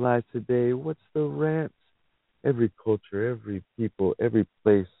legalized today. What's the rant? Every culture, every people, every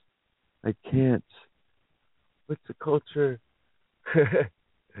place. I can't. What's the culture?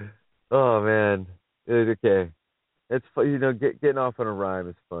 Oh man. Okay. It's fun. You know, getting off on a rhyme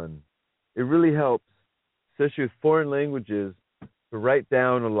is fun. It really helps, especially with foreign languages, to write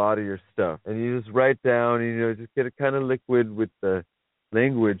down a lot of your stuff. And you just write down, you know, just get it kind of liquid with the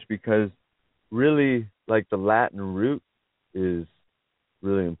language, because really, like, the Latin root is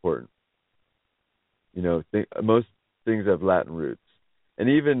really important. You know, most things have Latin roots. And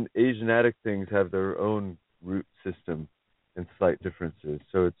even Asiatic things have their own root system and slight differences.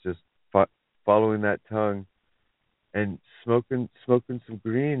 So it's just following that tongue. And smoking some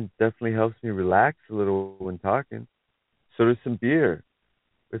green definitely helps me relax a little when talking. So does some beer.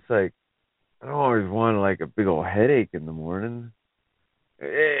 It's like, I don't always want like a big old headache in the morning.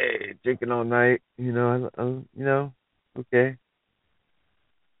 Hey, drinking all night, you know, okay.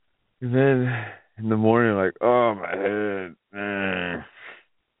 And then in the morning, like, oh, my head.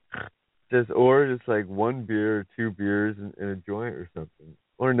 Just like one beer or two beers and a joint or something.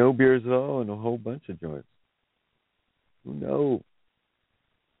 Or no beers at all and a whole bunch of joints. Who knows?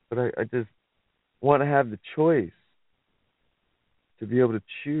 But I just want to have the choice to be able to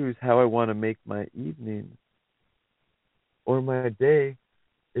choose how I want to make my evening or my day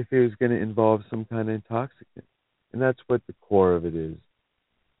if it was going to involve some kind of intoxicant. And that's what the core of it is.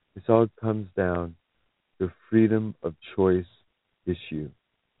 This all comes down to the freedom of choice issue.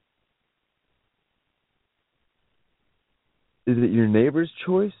 Is it your neighbor's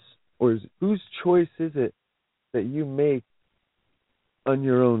choice, or whose choice is it that you make on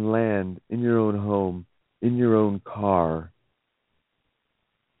your own land, in your own home, in your own car,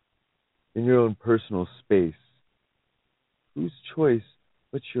 in your own personal space? Whose choice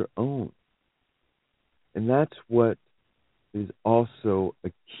but your own? And that's what is also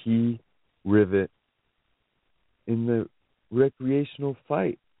a key rivet in the recreational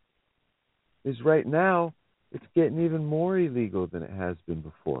fight. Is right now it's getting even more illegal than it has been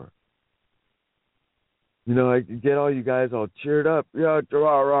before. You know, I get all you guys all cheered up. Yeah,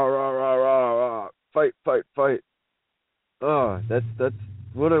 rah, rah, rah, rah, rah, rah. Fight, fight, fight. Oh, that's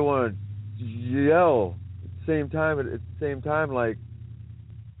what I want to yell at the same time, like,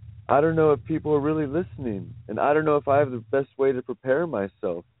 I don't know if people are really listening, and I don't know if I have the best way to prepare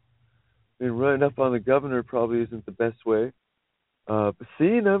myself. I mean, running up on the governor probably isn't the best way. But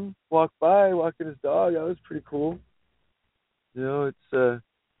seeing him walking his dog, that was pretty cool. You know, it's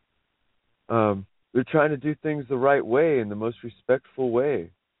they're trying to do things the right way, in the most respectful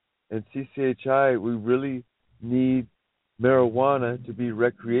way. And CCHI, we really need marijuana to be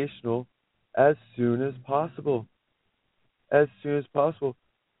recreational as soon as possible. As soon as possible,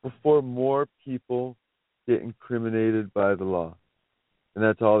 before more people get incriminated by the law. And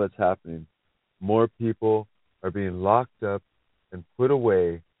that's all that's happening. More people are being locked up and put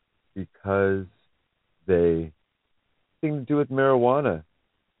away because they thing to do with marijuana.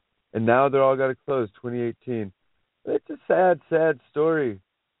 And now they're all got to close, 2018. It's a sad, sad story.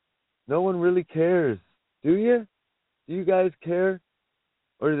 No one really cares. Do you? Do you guys care?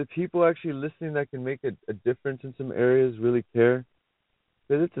 Or do the people actually listening that can make a difference in some areas really care?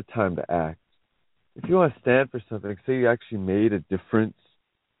 Because it's a time to act. If you want to stand for something, say you actually made a difference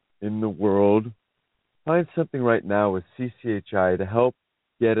in the world, find something right now with CCHI to help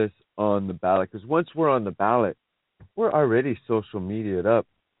get us on the ballot. Because once we're on the ballot, we're already social media'd up.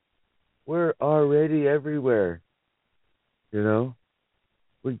 We're already everywhere. You know?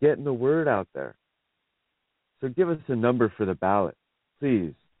 We're getting the word out there. So give us a number for the ballot,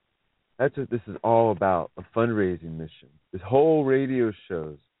 please. That's what this is all about, a fundraising mission. This whole radio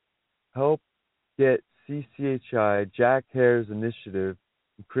shows help get CCHI, Jack Hare's initiative,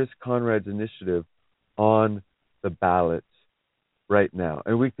 and Chris Conrad's initiative on the ballots right now.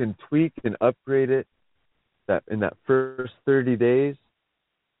 And we can tweak and upgrade it that in that first 30 days,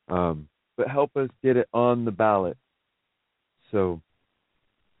 but help us get it on the ballot. So,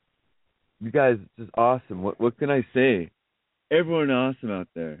 you guys, it's just awesome. What can I say? Everyone awesome out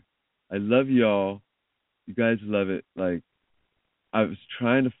there. I love y'all. You guys love it. Like, I was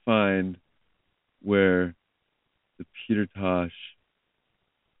trying to find where the Peter Tosh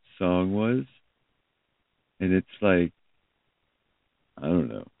song was, and it's like, I don't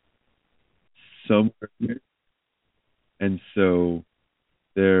know, somewhere here. And so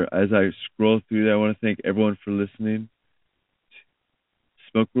there, as I scroll through that, I want to thank everyone for listening.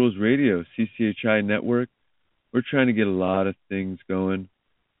 Smoke Rules Radio, CCHI Network. We're trying to get a lot of things going.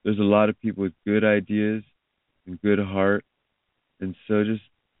 There's a lot of people with good ideas and good heart. And so just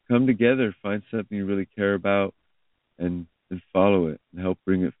come together, find something you really care about, and follow it and help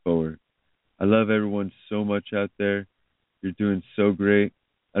bring it forward. I love everyone so much out there. You're doing so great.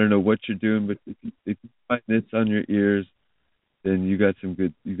 I don't know what you're doing, but if you find this on your ears, then you got some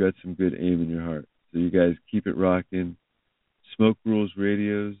good aim in your heart. So you guys keep it rocking. Smoke Rules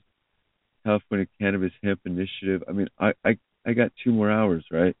Radios, California Cannabis Hemp Initiative. I mean, I got 2 more hours,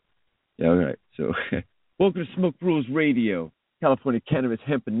 right? Yeah, all right. So welcome to Smoke Rules Radio, California Cannabis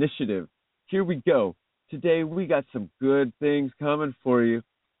Hemp Initiative. Here we go. Today we got some good things coming for you.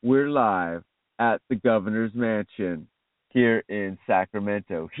 We're live at the governor's mansion here in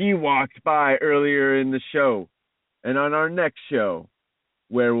Sacramento. He walked by earlier in the show. And on our next show,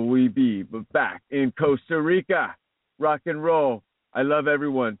 where will we be? But back in Costa Rica. Rock and roll. I love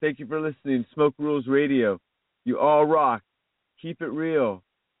everyone. Thank you for listening. Smoke Rules Radio. You all rock. Keep it real.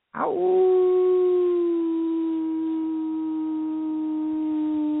 Ow.